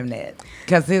gave him that?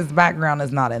 Because his background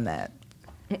is not in that.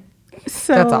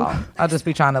 So that's all. I'll just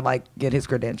be trying to like get his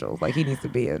credentials. Like he needs to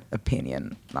be an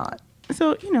opinion, not.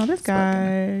 So this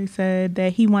guy said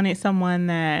that he wanted someone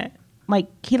that like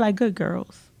he liked good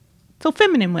girls, so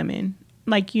feminine women,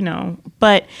 like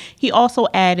But he also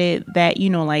added that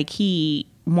like he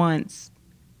was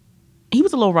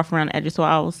a little rough around the edges, so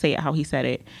I'll say it how he said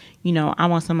it. I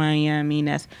want somebody,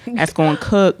 that's going to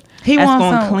cook, that's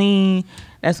going to clean,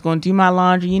 that's going to do my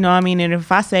laundry. And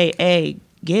if I say, hey,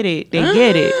 get it, they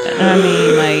get it.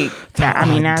 That's like,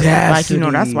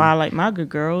 that's why I like my good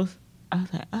girls. I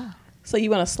was like, oh. So you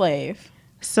want a slave?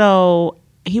 So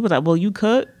he was like, well, you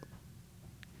cook?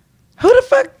 Who the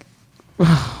fuck?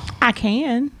 I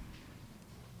can.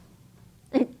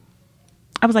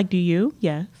 I was like, do you?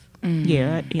 Yes. Mm-hmm.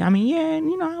 Yeah. I mean, yeah,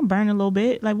 I'll burn a little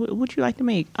bit. Like, what you like to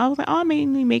make? I was like, I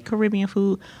mainly make Caribbean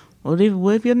food. Well,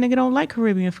 what if your nigga don't like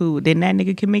Caribbean food? Then that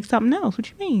nigga can make something else. What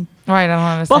you mean? Right, I don't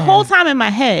understand. But the whole time in my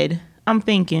head, I'm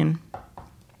thinking,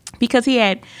 because he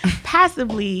had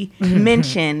passively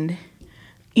mentioned,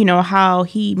 how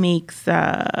he makes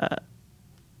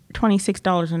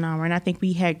 $26 an hour. And I think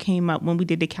we had came up when we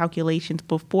did the calculations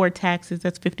before taxes,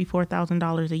 that's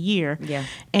 $54,000 a year. Yeah.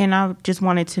 And I just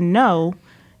wanted to know,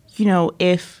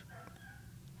 if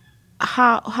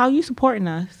how you supporting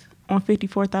us on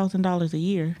 $54,000 a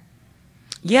year?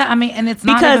 Yeah, I mean, and it's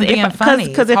not even being funny.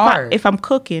 Because if I'm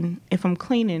cooking, if I'm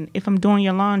cleaning, if I'm doing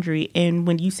your laundry, and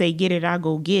when you say get it, I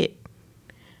go get.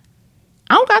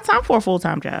 I don't got time for a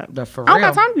full-time job. For real. I don't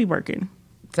got time to be working.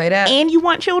 Say that. And you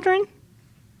want children?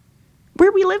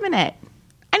 Where we living at?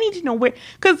 I need to know where.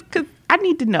 Because I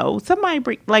need to know. Somebody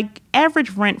bring like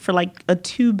average rent for like a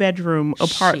 2-bedroom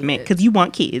apartment because you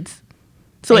want kids.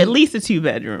 So at least a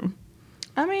 2-bedroom.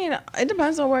 I mean, it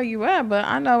depends on where you at, but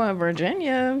I know in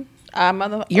Virginia,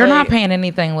 you're not paying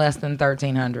anything less than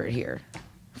 $1,300 here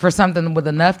for something with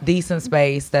enough decent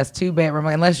space that's 2-bedroom,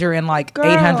 unless you're in like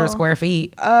 800 square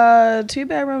feet.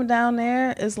 2-bedroom down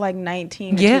there is like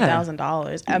 $1,900 to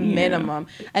 $2,000 a minimum,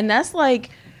 and that's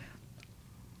like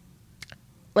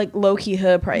low key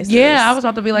hood prices. Yeah, I was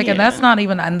about to be like, and that's not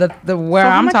even the where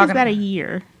I'm talking. How much is that a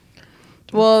year?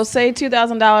 Well, say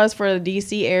 $2,000 for the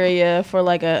DC area for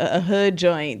like a hood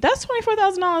joint. That's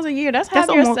 $24,000 a year. That's half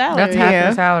your salary. That's half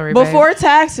your salary before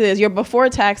taxes. Your before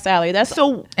tax salary. That's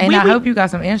so. And I hope you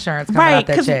got some insurance coming out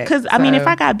that check. Because I mean, if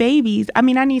I got babies, I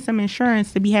mean, I need some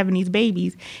insurance to be having these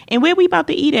babies. And where we about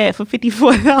to eat at for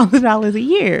 $54,000 a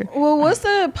year? Well, what's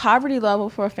the poverty level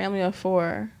for a family of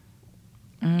 4?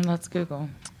 Let's Google.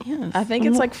 Yes. I think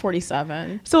it's like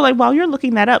 47. So like while you're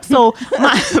looking that up, so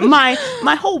my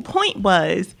whole point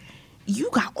was you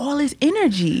got all this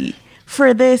energy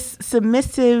for this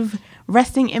submissive,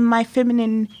 resting in my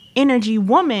feminine energy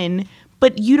woman,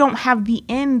 but you don't have the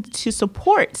end to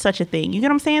support such a thing. You get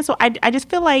what I'm saying? So I just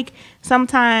feel like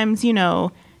sometimes, you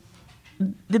know,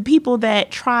 the people that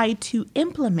try to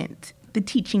implement the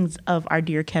teachings of our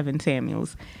dear Kevin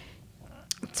Samuels.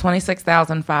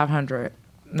 26,500.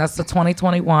 That's the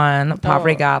 2021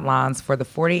 poverty guidelines for the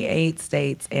 48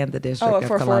 states and the District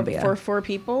of Columbia. For 4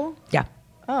 people? Yeah.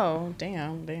 Oh,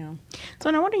 damn.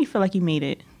 So no wonder you feel like you made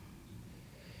it.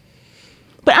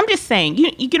 But I'm just saying,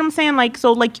 you get what I'm saying? Like,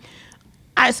 so like,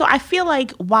 I feel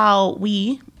like while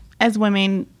we as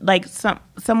women, like some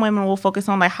women will focus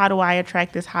on like, how do I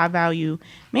attract this high value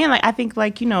man? Like, I think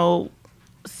like, you know,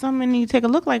 some men need to take a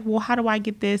look like, well, how do I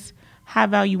get this high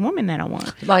value woman that I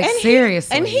want? Like, and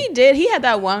seriously. He had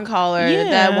that one caller,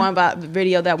 that one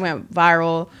video that went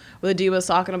viral where the dude was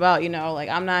talking about, you know, like,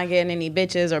 I'm not getting any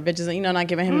bitches, you know, not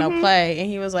giving him no play. And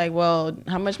he was like, well,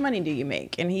 how much money do you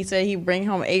make? And he said he bring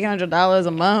home $800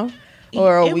 a month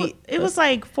or a week. It was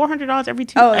like $400 every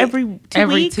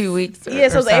 2 weeks. Yeah,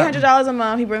 so it was $800 a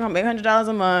month. He bring home $800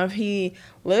 a month. He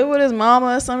lived with his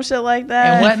mama or some shit like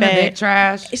that. And wasn't a big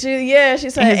trash. She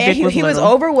said, and he was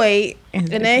overweight. And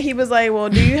then he was like, well,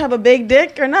 do you have a big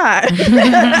dick or not?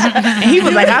 And he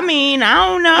was like, I mean, I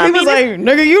don't know. He was like,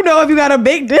 nigga, you know if you got a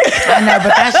big dick. I know,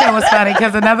 but that shit was funny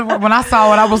because when I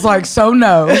saw it, I was like, so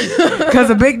no. Because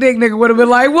a big dick nigga would have been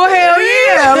like, well, hell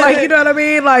yeah. Like, you know what I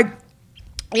mean? Like,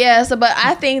 yeah, so but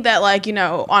I think that, like, you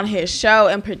know, on his show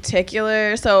in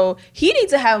particular, so he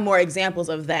needs to have more examples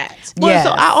of that. Well, so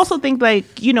I also think,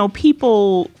 like, you know,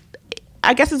 people,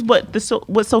 I guess is what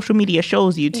what social media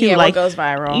shows you too. Yeah, like, what goes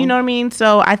viral. You know what I mean?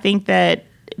 So I think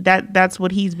that's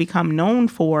what he's become known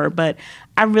for. But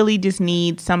I really just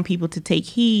need some people to take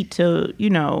heed to, you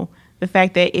know, the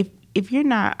fact that if you're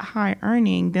not high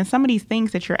earning, then some of these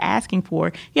things that you're asking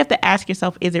for, you have to ask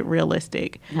yourself, is it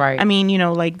realistic? Right. I mean, you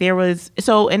know, like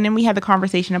and then we had the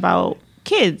conversation about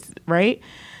kids, right?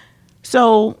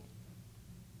 So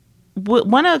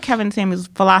one of Kevin Samuels'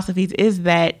 philosophies is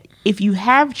that if you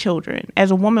have children, as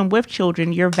a woman with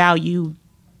children, your value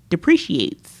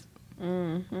depreciates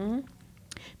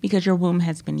because your womb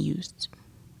has been used.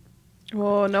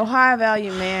 Well, no high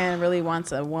value man really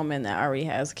wants a woman that already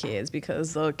has kids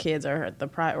because those kids are the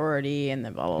priority and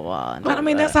the blah blah blah. But I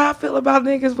mean, that's how I feel about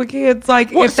niggas with kids.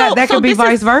 Like, well, if that could be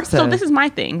vice versa. So this is my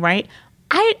thing, right?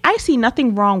 I see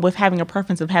nothing wrong with having a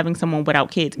preference of having someone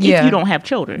without kids if you don't have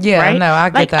children. Yeah, right? No, I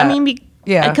get that. I mean,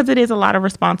 because it is a lot of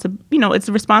it's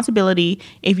a responsibility.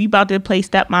 If you about to play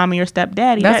stepmommy or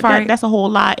stepdaddy, that's a whole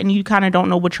lot, and you kind of don't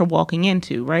know what you're walking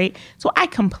into, right? So I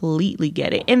completely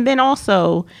get it. And then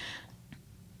also,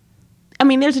 I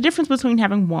mean, there's a difference between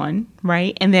having one,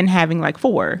 right, and then having like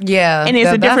 4. Yeah, and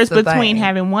there's a difference between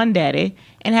having one daddy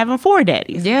and having 4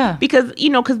 daddies. Yeah, because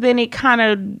then it kind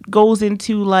of goes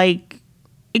into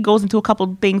a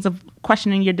couple of things of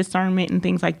questioning your discernment and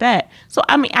things like that. So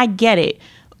I mean, I get it.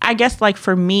 I guess like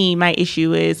for me, my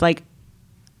issue is like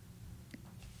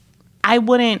I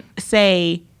wouldn't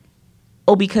say,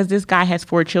 oh, because this guy has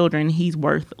 4 children, he's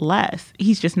worth less.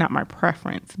 He's just not my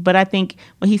preference. But I think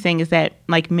what he's saying is that,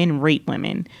 like, men rape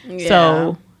women. Yeah.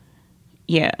 So,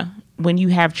 yeah, when you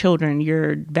have children,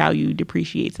 your value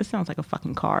depreciates. It sounds like a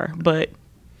fucking car, but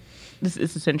this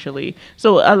is essentially.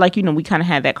 So, we kind of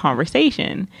had that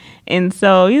conversation. And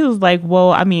so he was like,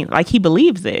 well, I mean, like, he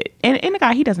believes it. And the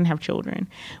guy, he doesn't have children.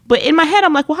 But in my head,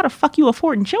 I'm like, well, how the fuck you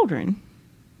affording children?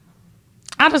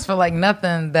 I just feel like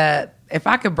nothing that if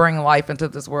I could bring life into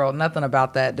this world, nothing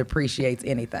about that depreciates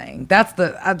anything. That's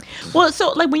well,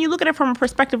 so like when you look at it from a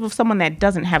perspective of someone that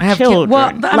doesn't have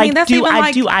children,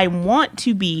 do I want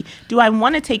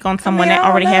to take on someone that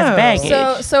already has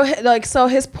baggage? So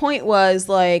his point was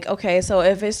like, okay, so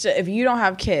if you don't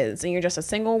have kids and you're just a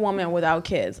single woman without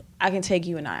kids, I can take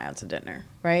you and I out to dinner,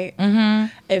 right? Mm-hmm.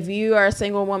 If you are a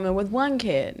single woman with 1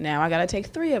 kid, now I got to take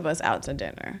 3 of us out to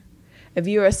dinner. If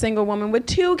you're a single woman with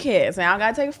 2 kids, now I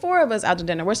got to take 4 of us out to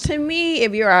dinner. Which to me,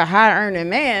 if you're a high-earning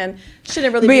man,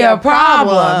 shouldn't really be a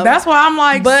problem. That's why I'm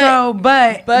like,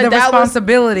 but the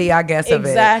responsibility, I guess, of it.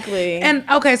 Exactly. And,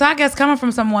 okay, so I guess coming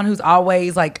from someone who's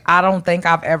always, like, I don't think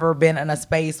I've ever been in a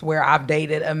space where I've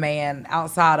dated a man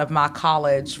outside of my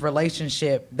college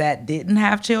relationship that didn't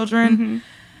have children. Mm-hmm.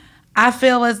 I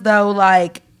feel as though,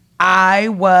 like, I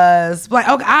was like,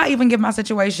 okay, I even give my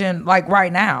situation like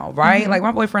right now, right? Mm-hmm. Like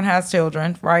my boyfriend has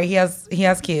children, right? He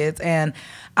has kids, and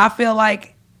I feel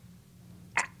like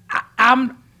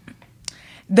I'm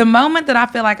the moment that I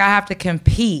feel like I have to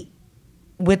compete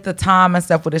with the time and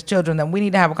stuff with his children, then we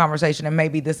need to have a conversation, and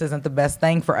maybe this isn't the best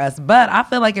thing for us. But I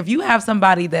feel like if you have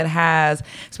somebody that has,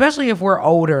 especially if we're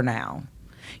older now,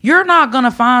 you're not going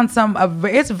to find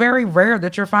it's very rare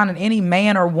that you're finding any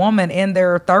man or woman in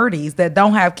their 30s that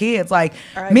don't have kids. Like,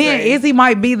 me and Izzy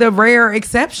might be the rare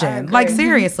exception. Like,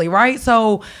 seriously, right?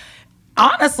 So,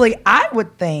 honestly, I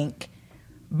would think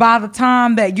by the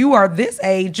time that you are this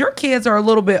age, your kids are a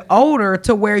little bit older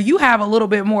to where you have a little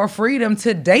bit more freedom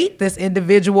to date this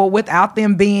individual without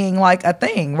them being, like, a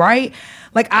thing, right?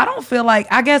 Like, I don't feel like,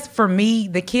 I guess for me,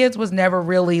 the kids was never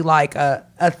really, like,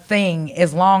 a thing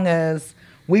as long as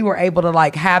we were able to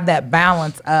like have that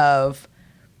balance of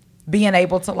being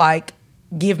able to like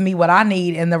give me what I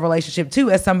need in the relationship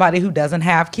too, as somebody who doesn't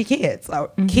have kids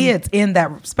or kids in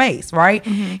that space, right?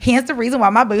 Mm-hmm. Hence the reason why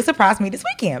my boo surprised me this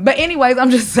weekend. But anyways, I'm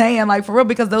just saying, like, for real,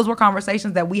 because those were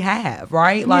conversations that we have,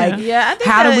 right? Like, I think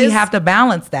how do we have to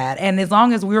balance that? And as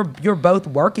long as you're both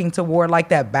working toward like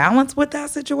that balance with that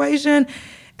situation,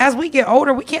 as we get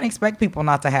older, we can't expect people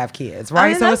not to have kids, right? I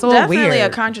mean, so it's a little weird. Definitely a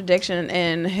contradiction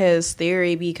in his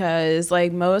theory, because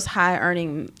like most high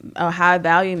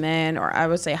value men, or I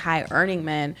would say high earning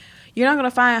men, you're not going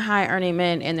to find high earning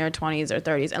men in their 20s or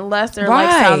 30s unless they're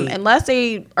unless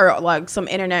they are like some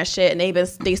internet shit and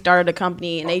they started a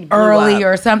company and they blew early up.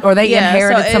 or something, or they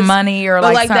inherited some money, or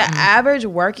like something. The average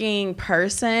working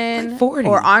person, like 40,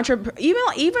 or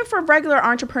even for regular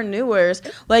entrepreneurs,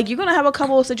 like you're going to have a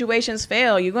couple of situations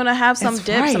fail. You're going to have some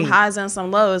dips, some highs and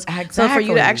some lows. Exactly. So for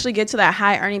you to actually get to that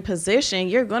high earning position,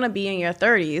 you're going to be in your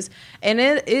 30s. And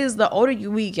it is, the older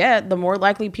we get, the more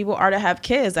likely people are to have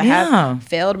kids that have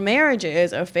failed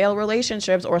marriages or failed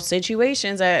relationships or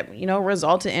situations that, you know,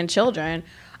 resulted in children.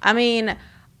 I mean,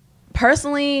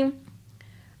 personally,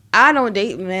 I don't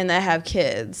date men that have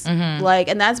kids. Mm-hmm. Like,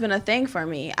 and that's been a thing for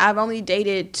me. I've only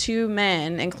dated 2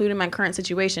 men, including my current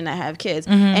situation, that have kids.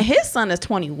 Mm-hmm. And his son is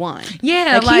 21.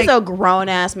 Yeah. Like he's a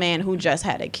grown-ass man who just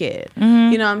had a kid.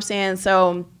 Mm-hmm. You know what I'm saying?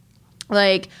 So,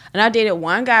 like, and I dated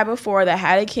one guy before that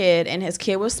had a kid, and his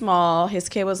kid was small. His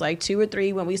kid was like 2 or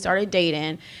 3 when we started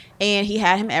dating, and he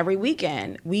had him every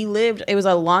weekend. It was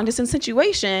a long-distance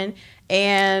situation,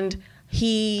 and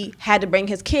he had to bring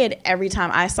his kid every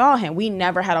time I saw him. We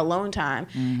never had alone time.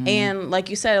 Mm-hmm. And like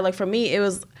you said, like for me,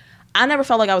 I never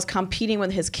felt like I was competing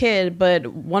with his kid, but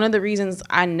one of the reasons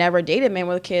I never dated men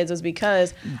with kids was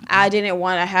because I didn't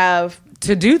want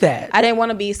to do that. I didn't want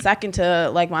to be second to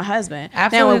like my husband.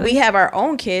 Absolutely. Now when we have our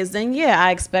own kids, then yeah,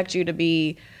 I expect you to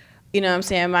be, you know what I'm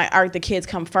saying, the kids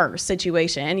come first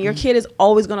situation. And your kid is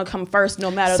always going to come first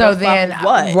no matter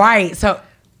what. Right.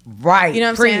 Right. You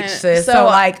know what I'm saying? Sis. So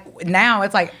like now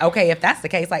it's like, okay, if that's the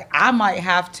case, like I might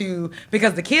have to,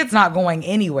 because the kid's not going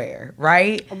anywhere,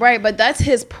 right? Right, but that's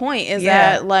his point is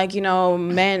that like, you know,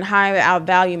 high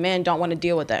value men don't want to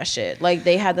deal with that shit. Like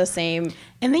they have the same.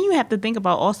 And then you have to think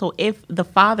about also if the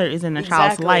father is in the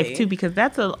child's life too, because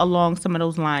that's along some of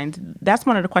those lines. That's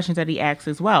one of the questions that he asks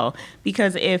as well.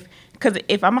 Because if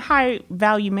I'm a high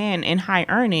value man and high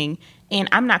earning and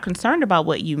I'm not concerned about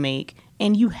what you make,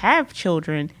 and you have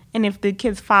children, and if the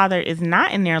kid's father is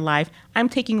not in their life, I'm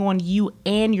taking on you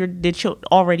and the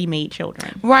already made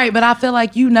children. Right, but I feel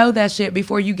like you know that shit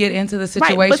before you get into the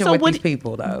situation with these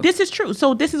people, though. This is true.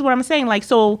 So this is what I'm saying. Like,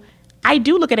 so I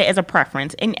do look at it as a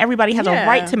preference, and everybody has a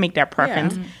right to make that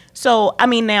preference. Yeah. So, I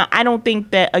mean, now, I don't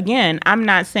think that, again, I'm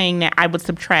not saying that I would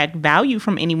subtract value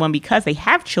from anyone because they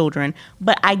have children,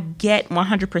 but I get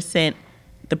 100%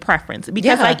 the preference.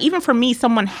 Because, like, even for me,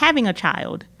 someone having a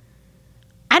child,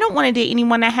 I don't want to date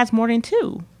anyone that has more than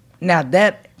 2. Now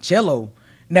that chillo.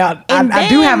 Now, I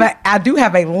do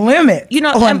have a limit,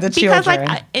 on the children.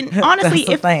 Like, and honestly,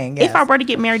 if I were to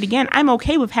get married again, I'm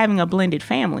okay with having a blended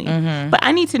family. Mm-hmm. But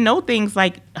I need to know things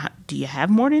like, do you have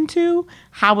more than two?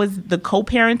 How is the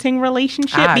co-parenting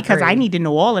relationship? Because I need to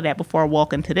know all of that before I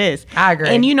walk into this. I agree.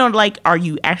 And like, are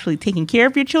you actually taking care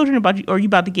of your children, or are you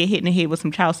about to get hit in the head with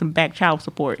some back child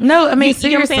support? No, I mean,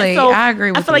 seriously, so I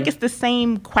agree with you. I feel like it's the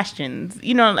same questions,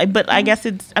 but I guess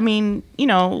it's,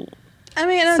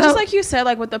 just like you said,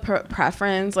 like with the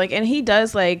preference, like, and he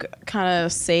does like kind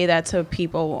of say that to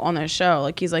people on the show.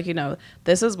 Like, he's like,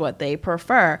 this is what they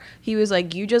prefer. He was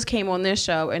like, you just came on this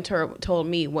show and told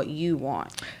me what you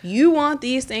want. You want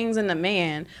these things in a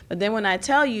man, but then when I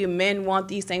tell you men want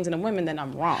these things in a woman, then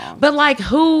I'm wrong. But like,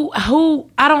 who?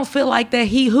 I don't feel like that.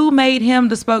 Who made him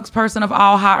the spokesperson of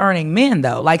all high earning men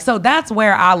though? Like, so that's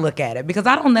where I look at it, because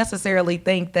I don't necessarily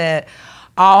think that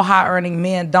all high earning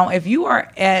men don't. If you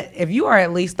are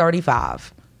at least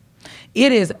 35,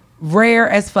 it is rare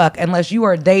as fuck unless you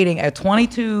are dating a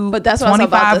 22,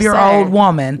 25-year-old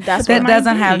woman that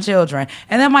doesn't have children.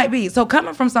 And that might be. So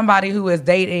coming from somebody who is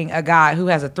dating a guy who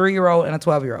has a 3-year-old and a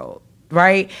 12-year-old,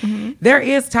 right? Mm-hmm. There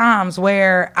is times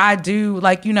where I do,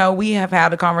 like, we have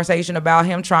had a conversation about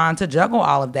him trying to juggle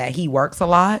all of that. He works a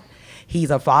lot. He's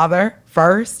a father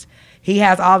first. He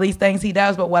has all these things he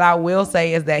does, but what I will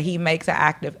say is that he makes an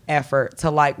active effort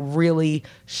to like really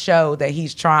show that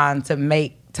he's trying to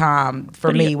make time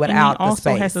for me without the space. He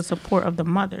also has the support of the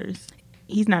mothers.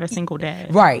 He's not a single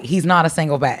dad. Right. He's not a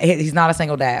single dad. He's not a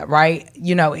single dad, right?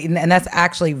 And that's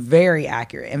actually very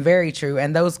accurate and very true.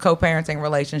 And those co-parenting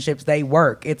relationships, they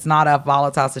work. It's not a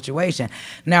volatile situation.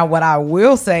 Now, what I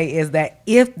will say is that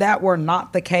if that were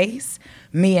not the case,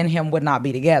 me and him would not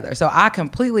be together. So I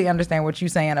completely understand what you're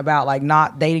saying about like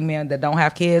not dating men that don't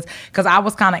have kids, because I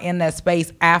was kind of in that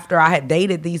space after I had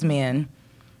dated these men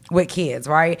with kids,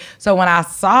 right? So when I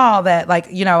saw that, like,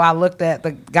 I looked at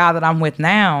the guy that I'm with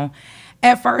now,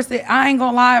 at first, I ain't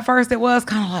gonna lie, at first it was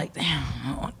kind of like, damn, I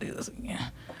don't want to do this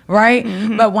again. Right?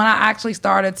 Mm-hmm. But when I actually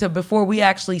before we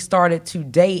actually started to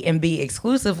date and be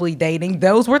exclusively dating,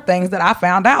 those were things that I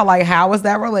found out. Like, how is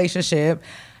that relationship?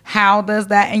 How does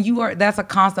that, and that's a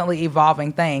constantly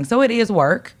evolving thing. So it is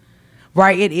work,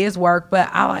 right? It is work, but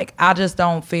I just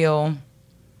don't feel,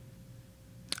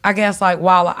 I guess, like,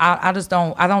 while I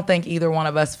don't think either one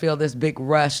of us feel this big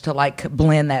rush to like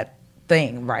blend that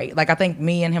thing, right? Like, I think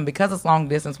me and him, because it's long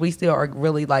distance, we still are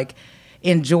really like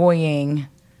enjoying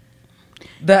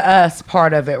the us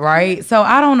part of it, right? So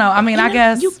I don't know. I mean, I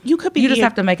guess you just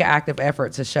have to make an active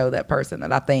effort to show that person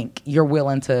that I think you're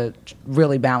willing to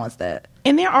really balance that.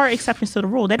 And there are exceptions to the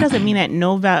rule. That doesn't mean that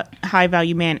no high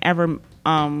value man ever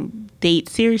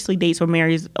seriously dates or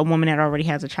marries a woman that already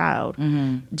has a child.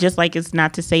 Mm-hmm. Just like it's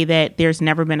not to say that there's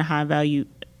never been a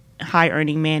high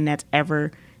earning man that's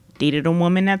ever dated a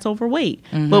woman that's overweight.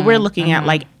 Mm-hmm. But we're looking at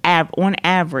like on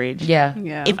average. Yeah.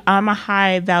 If I'm a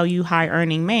high value, high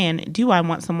earning man, do I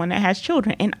want someone that has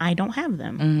children? And I don't have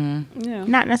them. Mm-hmm. Yeah.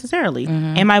 Not necessarily.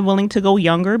 Mm-hmm. Am I willing to go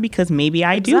younger because maybe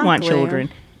I do want children?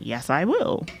 Yes, I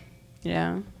will.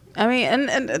 Yeah. I mean,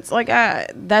 and it's like,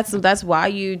 that's why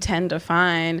you tend to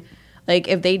find, like,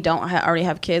 if they don't already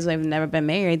have kids, they've never been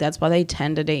married, that's why they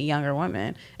tend to date younger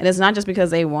women. And it's not just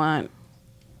because they want,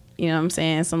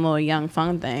 some little young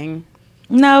fun thing.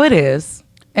 No, it is.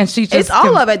 And it's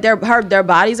all of it. Their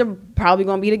bodies are probably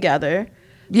going to be together.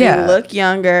 Yeah. They look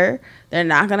younger. They're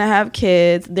not going to have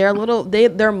kids. They're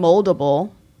they're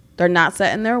moldable. They're not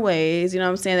set in their ways. You know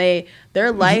what I'm saying?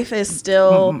 Their life is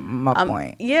still... My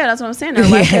point. Yeah, that's what I'm saying. Their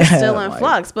life is still in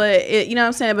flux. But, you know what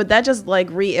I'm saying? But that just, like,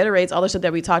 reiterates all the shit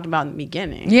that we talked about in the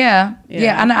beginning. Yeah.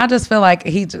 And I just feel like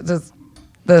he just...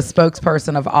 the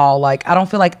spokesperson of all, like, I don't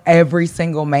feel like every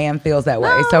single man feels that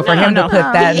way. So for him to put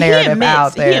that narrative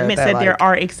out there, he admits that there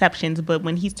are exceptions, but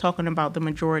when he's talking about the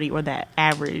majority or that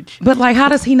average, but like, how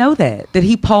does he know that? Did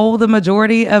he poll the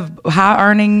majority of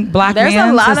high-earning black men? There's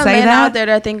a lot of men that? out there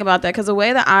that think about that, because the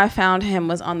way that I found him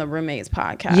was on the Roommates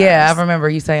podcast. Yeah, I remember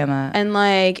you saying that. And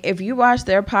like, if you watch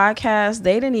their podcast,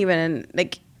 they didn't even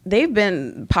like. They've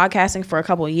been podcasting for a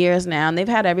couple of years now, and they've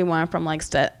had everyone from like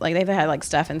they've had like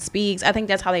Stephen Speaks. I think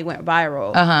that's how they went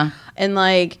viral. And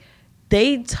like,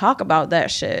 they talk about that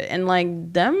shit, and like,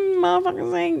 them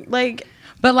motherfuckers ain't like.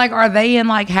 But like, are they in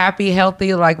like happy,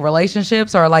 healthy like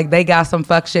relationships, or like they got some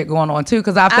fuck shit going on too?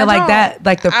 Because I feel like that,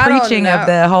 like the preaching of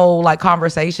the whole like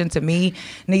conversation to me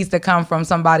needs to come from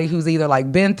somebody who's either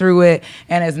like been through it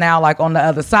and is now like on the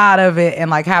other side of it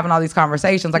and like having all these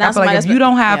conversations. Like I feel like if you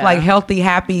don't have like healthy,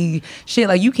 happy shit,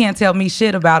 like you can't tell me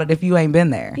shit about it if you ain't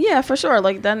been there. Yeah, for sure.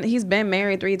 Like then he's been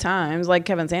married 3 times, like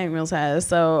Kevin Samuels has.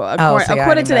 So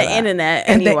according to the internet,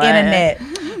 anyway. The internet.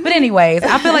 But anyways,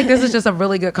 I feel like this is just a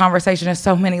really good conversation. There's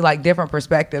so many like different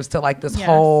perspectives to like this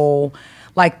whole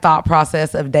like thought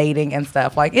process of dating and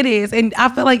stuff. Like it is, and I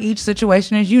feel like each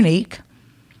situation is unique.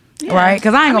 Yeah. Right?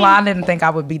 Because I ain't gonna lie, I didn't think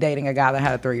I would be dating a guy that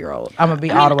had a 3-year-old. I'm gonna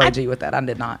be all the way G with that. I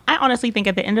did not. I honestly think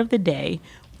at the end of the day,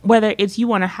 whether it's you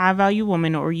want a high value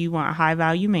woman or you want a high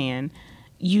value man,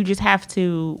 you just have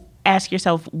to ask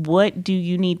yourself, what do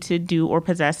you need to do or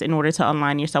possess in order to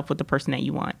align yourself with the person that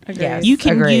you want? Yes, you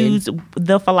can use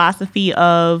the philosophy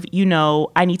of, you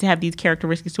know, I need to have these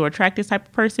characteristics to attract this type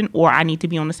of person, or I need to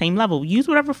be on the same level. Use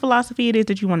whatever philosophy it is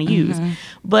that you want to use.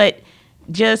 But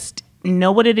just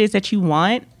know what it is that you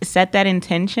want, set that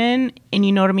intention, and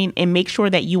you know what I mean, and make sure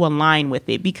that you align with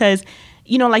it. Because,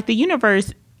 you know, like the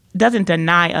universe doesn't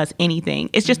deny us anything.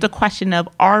 It's just a question of,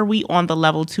 are we on the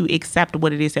level to accept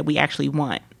what it is that we actually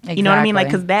want? Exactly. You know what I mean? Like,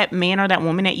 because that man or that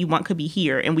woman that you want could be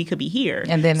here and we could be here.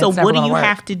 And then so what do you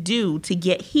have to do to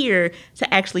get here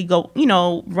to actually go, you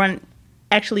know,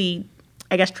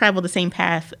 I guess, travel the same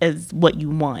path as what you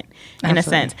want in a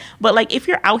sense. But like, if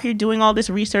you're out here doing all this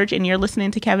research and you're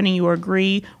listening to Kevin and you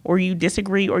agree or you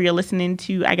disagree, or you're listening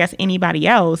to, I guess, anybody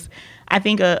else, I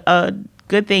think a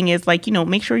good thing is, like, you know,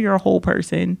 make sure you're a whole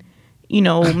person, you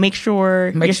know, make sure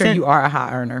you are a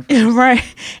high earner. Right.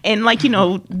 And like, you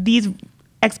know, these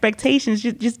expectations,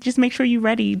 just make sure you're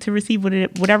ready to receive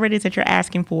whatever it is that you're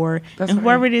asking for. That's and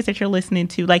whoever it is that you're listening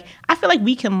to. Like, I feel like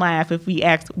we can laugh if we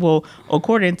ask, well,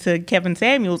 according to Kevin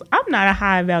Samuels, I'm not a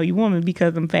high value woman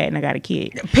because I'm fat and I got a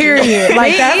kid. Period.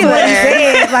 Like, that's what he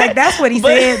said. Like, that's what he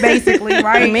said, basically,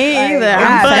 right? Me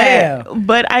either.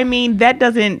 But I mean, that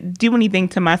doesn't do anything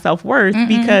to my self-worth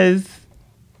because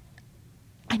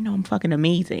I know I'm fucking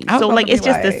amazing. So like, it's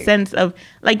just a sense of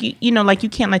like, you know, like you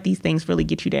can't let these things really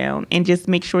get you down, and just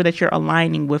make sure that you're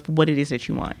aligning with what it is that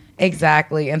you want.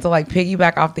 Exactly. And to like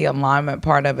piggyback off the alignment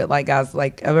part of it, like, guys,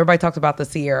 like everybody talks about the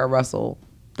Sierra Russell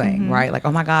thing, right? Like,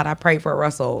 oh my God, I prayed for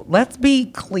Russell. Let's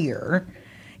be clear.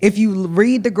 If you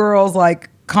read the girl's like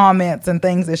comments and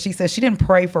things that she says, she didn't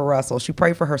pray for Russell. She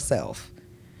prayed for herself.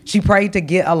 She prayed to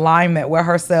get alignment with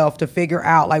herself, to figure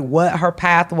out like what her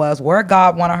path was, where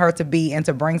God wanted her to be, and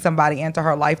to bring somebody into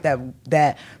her life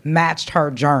that matched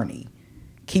her journey.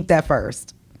 Keep that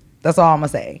first. That's all I'm gonna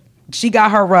say. She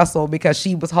got her Russell because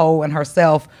she was whole in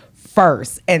herself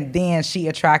first, and then she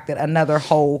attracted another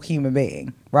whole human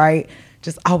being, right?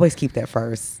 Just always keep that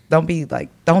first. Don't be like,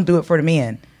 don't do it for the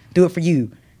men. Do it for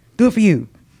you. Do it for you.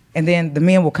 And then the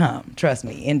men will come. Trust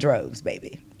me, in droves,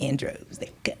 baby. In droves. They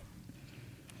will come.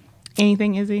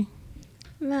 Anything, Izzy?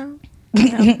 No.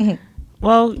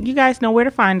 Well, you guys know where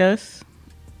to find us.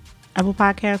 Apple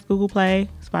Podcasts, Google Play,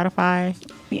 Spotify,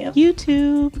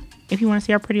 YouTube. If you want to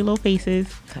see our pretty little faces.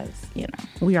 Because, you know.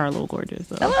 We are a little gorgeous,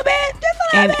 though. A little bit.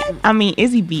 Just a little bit. I mean,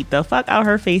 Izzy beat the fuck out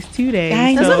her face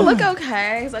today. Does it look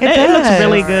okay? Like, it looks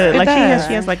really good. Like,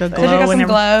 she has like a glow. She got some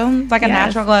glow. Like a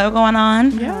natural glow going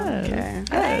on. Yeah. Okay.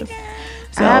 I like it.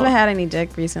 So, I haven't had any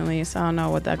dick recently, so I don't know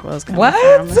what that glow's coming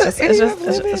from.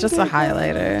 It's just a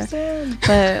highlighter.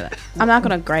 But I'm not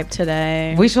going to gripe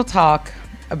today. We shall talk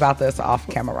about this off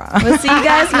camera. We'll see you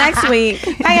guys next week.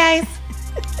 Bye, guys.